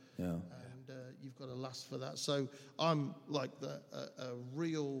row. Yeah. And you've got to last for that. So I'm like a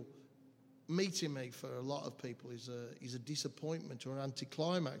real meeting me for a lot of people is a disappointment or an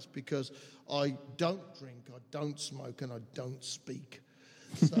anticlimax because I don't drink, I don't smoke, and I don't speak.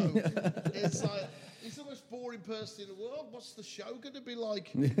 So it's like, he's the most boring person in the world. What's the show going to be like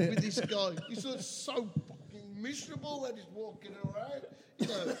with this guy? He's so fucking miserable when he's walking around,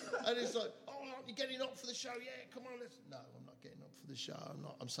 and it's like, oh, aren't you getting up for the show? Yeah, come on, let's... No, I'm not getting up for the show.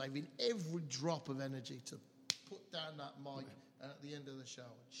 I'm saving every drop of energy to put down that mic and at the end of the show,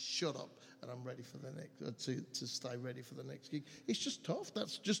 shut up, and I'm ready for the next, to stay ready for the next gig. It's just tough.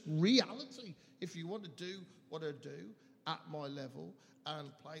 That's just reality. If you want to do what I do at my level and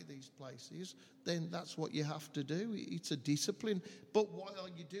play these places, then that's what you have to do. It's a discipline. But why are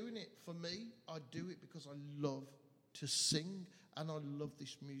you doing it? For me, I do it because I love to sing and I love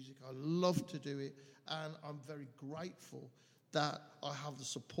this music. I love to do it, and I'm very grateful that I have the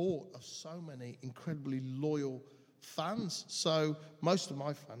support of so many incredibly loyal fans. So most of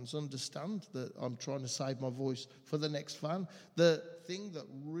my fans understand that I'm trying to save my voice for the next fan. The thing that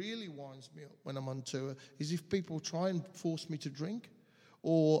really winds me up when I'm on tour is if people try and force me to drink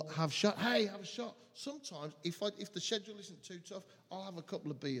or have a shot. Sometimes if the schedule isn't too tough, I'll have a couple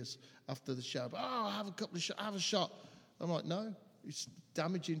of beers after the show. But I'll have a couple of have a shot. I'm like, no, it's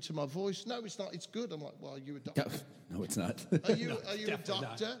damaging to my voice. No, it's not. It's good. I'm like, well, are you a doctor? No, it's not. Are you a doctor?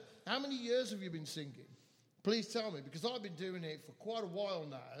 Not. How many years have you been singing? Please tell me, because I've been doing it for quite a while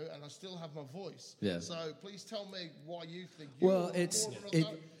now, and I still have my voice. Yeah. So please tell me why you think you're well, it's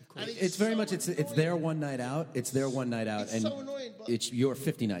very much it's their one night out. It's their one night out, it's and so annoying, but it's your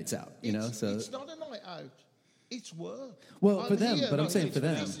 50 nights out. You know, so it's not a night out. It's work. Well, for them, but I'm saying for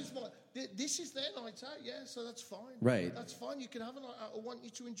them. This is their night out, yeah. So that's fine. Right. That's fine. You can have a night out. I want you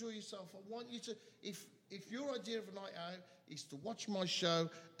to enjoy yourself. I want you to, if your idea of a night out is to watch my show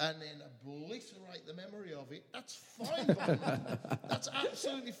and then obliterate the memory of it, that's fine by me. That's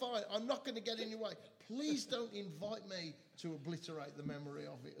absolutely fine. I'm not going to get in your way. Please don't invite me to obliterate the memory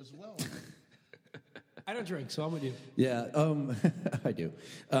of it as well. I don't drink, so I'm with you. Yeah, I do.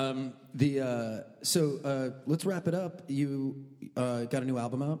 So let's wrap it up. You got a new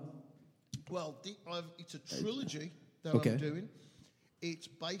album out? Well, it's a trilogy that I'm doing. It's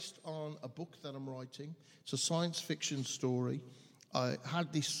based on a book that I'm writing. It's a science fiction story. I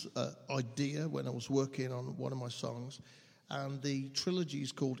had this idea when I was working on one of my songs, and the trilogy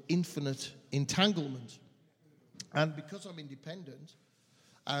is called Infinite Entanglement. And because I'm independent,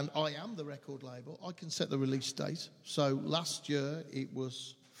 and I am the record label, I can set the release date. So last year it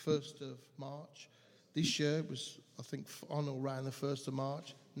was 1st of March. This year it was, I think, on or around the 1st of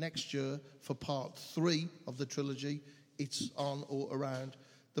March. Next year, for part 3 of the trilogy, it's on or around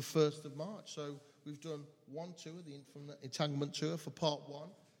the 1st of March. So we've done one tour, the Infinite Entanglement Tour, for part 1.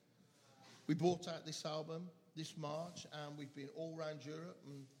 We brought out this album this March, and we've been all around Europe.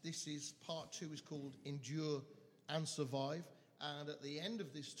 And this is part 2, is called Endure and Survive. And at the end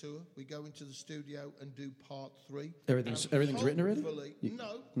of this tour, we go into the studio and do part 3. Everything's written already?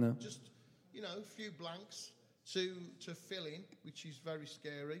 No, just a few blanks to fill in, which is very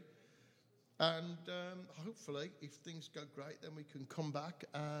scary. And hopefully, if things go great, then we can come back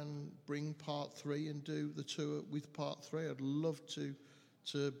and bring part 3 and do the tour with part 3. I'd love to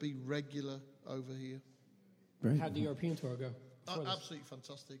be regular over here. How'd the European tour go? Absolutely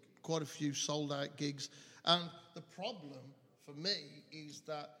fantastic. Quite a few sold-out gigs. And the problem for me is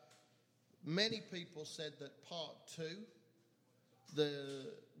that many people said that part 2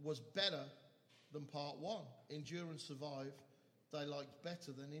 was better than part 1. Endure and Survive, they liked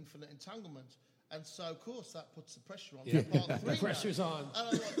better than Infinite Entanglement. And so, of course, that puts the pressure on for part 3. The pressure's on. And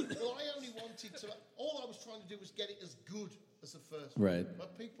I'm like, well, I only wanted to... All I was trying to do was get it as good as the first one. Right.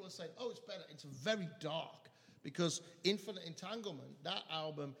 But people are saying, it's better. It's very dark. Because Infinite Entanglement, that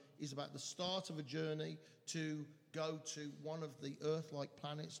album is about the start of a journey to go to one of the Earth-like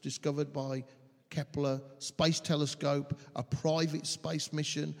planets discovered by Kepler Space Telescope, a private space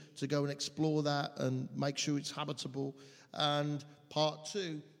mission to go and explore that and make sure it's habitable. And part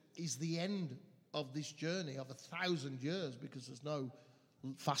 2 is the end of this journey of 1,000 years, because there's no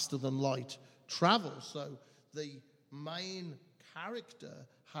faster than light travel. So the main character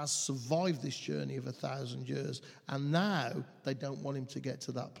has survived this journey of 1,000 years, and now they don't want him to get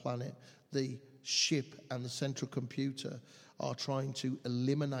to that planet. The ship and the central computer are trying to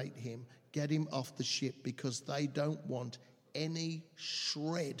eliminate him, get him off the ship, because they don't want any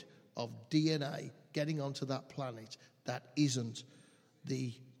shred of DNA getting onto that planet that isn't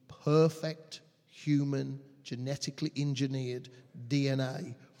the perfect human, genetically engineered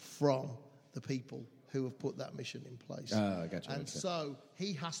DNA from the people who have put that mission in place. I gotcha. And so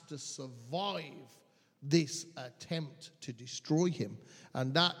he has to survive this attempt to destroy him.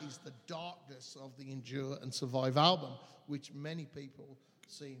 And that is the darkness of the Endure and Survive album, which many people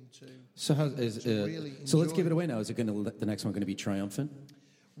seem to really so let's enjoy. give it away now. Is it going to the next one going to be triumphant?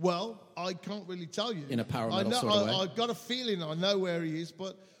 Well, I can't really tell you. In a power metal sort of way? I've got a feeling I know where he is,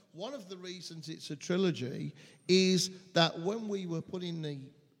 but one of the reasons it's a trilogy is that when we were putting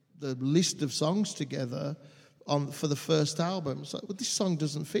the list of songs together for the first album, it's like, well, this song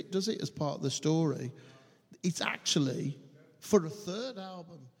doesn't fit, does it, as part of the story? It's actually for a third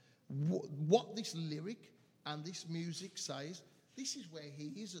album. What this lyric and this music says, this is where he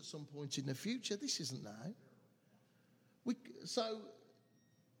is at some point in the future. This isn't now. So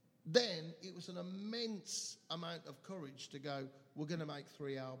then it was an immense amount of courage to go, we're going to make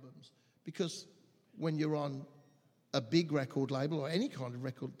 3 albums. Because when you're on a big record label or any kind of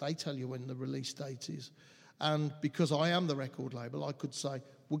record, they tell you when the release date is. And because I am the record label, I could say,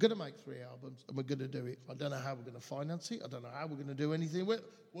 we're going to make 3 albums and we're going to do it. I don't know how we're going to finance it. I don't know how we're going to do anything with it.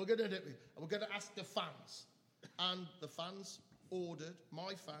 We're going to do it. And we're going to ask the fans. And the fans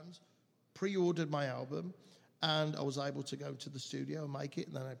my fans pre-ordered my album, and I was able to go to the studio and make it.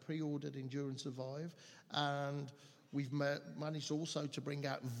 And then I pre-ordered Endure and Survive. And we've managed also to bring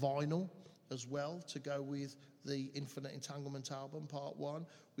out vinyl as well to go with the Infinite Entanglement album, part 1.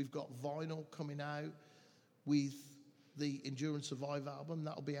 We've got vinyl coming out with the Endure and Survive album.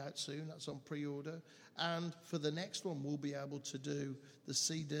 That'll be out soon. That's on pre-order. And for the next one, we'll be able to do the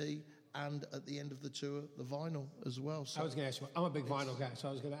CD and at the end of the tour, the vinyl as well. So I was going to ask you, I'm a big vinyl guy, so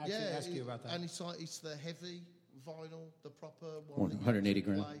I was going to actually ask you about that. And it's the heavy vinyl, the proper one. 180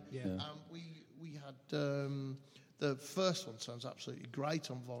 grand. Yeah. We had the first one sounds absolutely great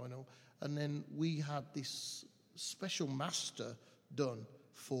on vinyl, and then we had this special master done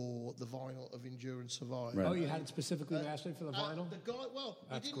for the vinyl of Endure and Survive. Right. Oh, you had it specifically mastered for the vinyl? The guy, well,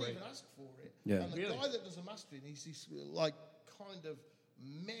 That's he didn't great. even ask for it. Yeah. And the guy that does the mastering, he's this like kind of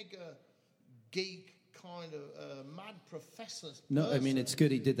mega geek kind of mad professor. No, I person. mean, it's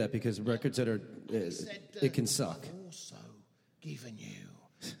good he did that because records that are, He said, it can suck. I've also given you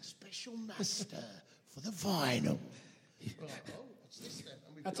a special master for the vinyl. We're like, oh, what's this then?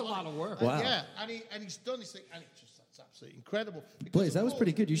 And we've That's a got lot it. of work. Wow. Yeah, and he's done this thing, and that's absolutely incredible. Because, Blaze, of that was course,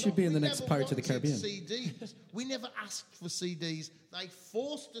 pretty good. You should be in the we next never Pirates of the wanted Caribbean. CDs. We never asked for CDs. They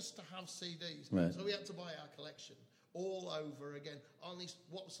forced us to have CDs. Right. So we had to buy our collection all over again on this,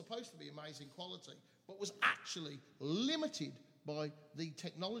 what was supposed to be amazing quality, but was actually limited by the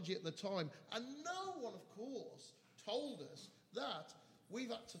technology at the time. And no one, of course, told us that we've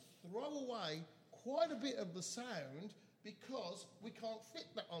had to throw away quite a bit of the sound because we can't fit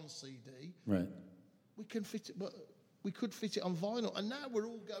that on CD. Right. We can fit it, but we could fit it on vinyl. And now we're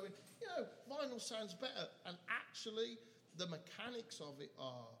all going, vinyl sounds better. And actually, the mechanics of it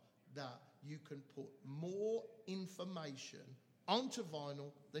are that you can put more information onto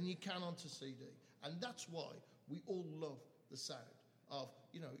vinyl than you can onto CD. And that's why we all love the sound of,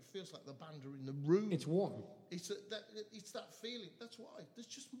 it feels like the band are in the room. It's warm. It's that feeling. That's why. There's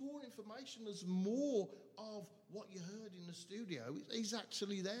just more information. There's more of what you heard in the studio. It's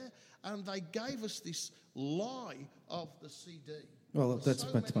actually there. And they gave us this lie of the CD. Well, that's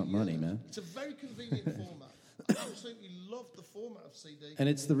about money, man. It's a very convenient format. I absolutely love the format of CD. And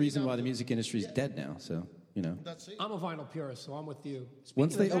it's the reason why the music industry is dead now, so, That's it. I'm a vinyl purist, so I'm with you.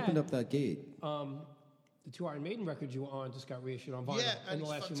 Once Speaking they of opened that, up that gate. the 2 Iron Maiden records you were on just got reissued on vinyl Yeah, in and the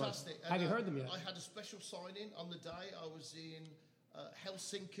last it's few months. fantastic. Have you heard them yet? I had a special signing on the day I was in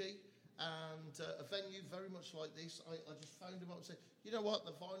Helsinki, and a venue very much like this. I just phoned them up and said, you know what,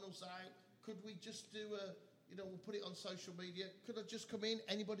 the vinyl's out. Could we just do we'll put it on social media. Could I just come in?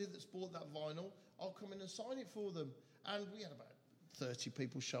 Anybody that's bought that vinyl, I'll come in and sign it for them. And we had about 30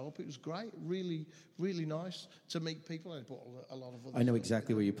 people show up. It was great. Really, really nice to meet people. And I bought a lot of other I know stuff.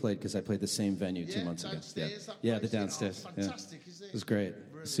 exactly where you played because I played the same venue 2 months ago. Downstairs, Yeah, that the place. downstairs. Oh, yeah. fantastic, isn't it? It was great.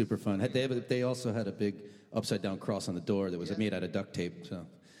 Brilliant. Super fun. They also had a big upside down cross on the door that was made out of duct tape. So.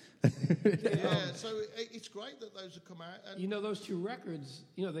 So it's great that those have come out. And Those 2 records,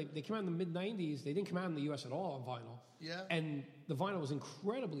 they came out in the mid-'90s. They didn't come out in the U.S. at all on vinyl. Yeah. And the vinyl was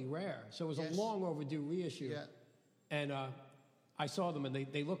incredibly rare. So it was Yes. a long overdue reissue. Yeah. And I saw them, and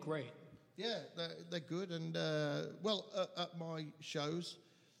they look great. Yeah, they're good. And, at my shows,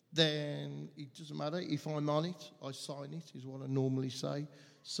 then it doesn't matter. If I'm on it, I sign it, is what I normally say.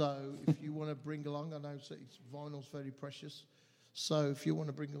 So if you want to bring along, I know vinyl's very precious. So if you want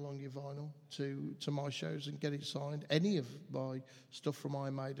to bring along your vinyl to my shows and get it signed, any of my stuff from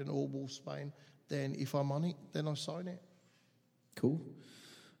Iron Maiden or Wolfsbane, then if I'm on it, then I sign it. Cool.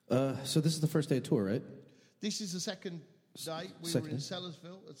 So this is the first day of tour, right? This is the second date. We were in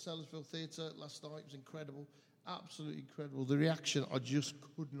Sellersville at Sellersville Theatre last night. It was incredible, absolutely incredible. The reaction, I just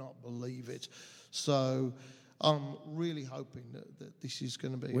could not believe it. So I'm really hoping that this is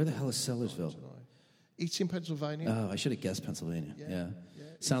going to be. Where the hell is Sellersville? It's in Pennsylvania. Oh, I should have guessed Pennsylvania. Yeah.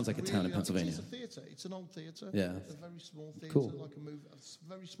 Sounds like a town in Pennsylvania. It's a theatre. It's an old theatre. Yeah. It's a very small theatre, Cool. like a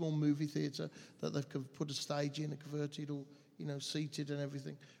very small movie theatre that they've put a stage in, and converted, all seated and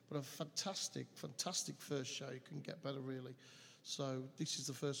everything. But a fantastic first show. You couldn't get better, really. So this is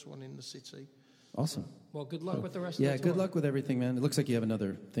the first one in the city. Awesome. Well, good luck with the rest of the tour. Yeah, good luck with everything, man. It looks like you have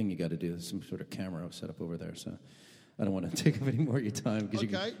another thing you got to do. There's some sort of camera set up over there, so I don't want to take up any more of your time because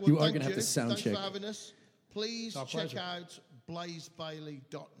you are going to have to sound check. Thanks for having us. Please check out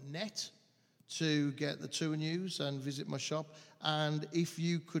blazebayley.net to get the tour news and visit my shop. And if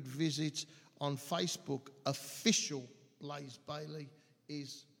you could visit on Facebook, official Blaze Bayley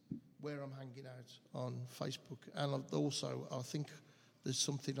is where I'm hanging out on Facebook. And also, I think there's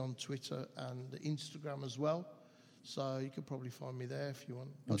something on Twitter and Instagram as well. So you could probably find me there if you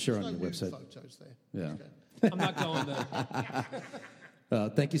want. I'm sure on your website. Photos there. Yeah. Okay. I'm not going there.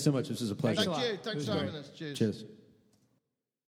 Thank you so much. This is a pleasure. Thank you. Thanks for having us. Cheers. Cheers.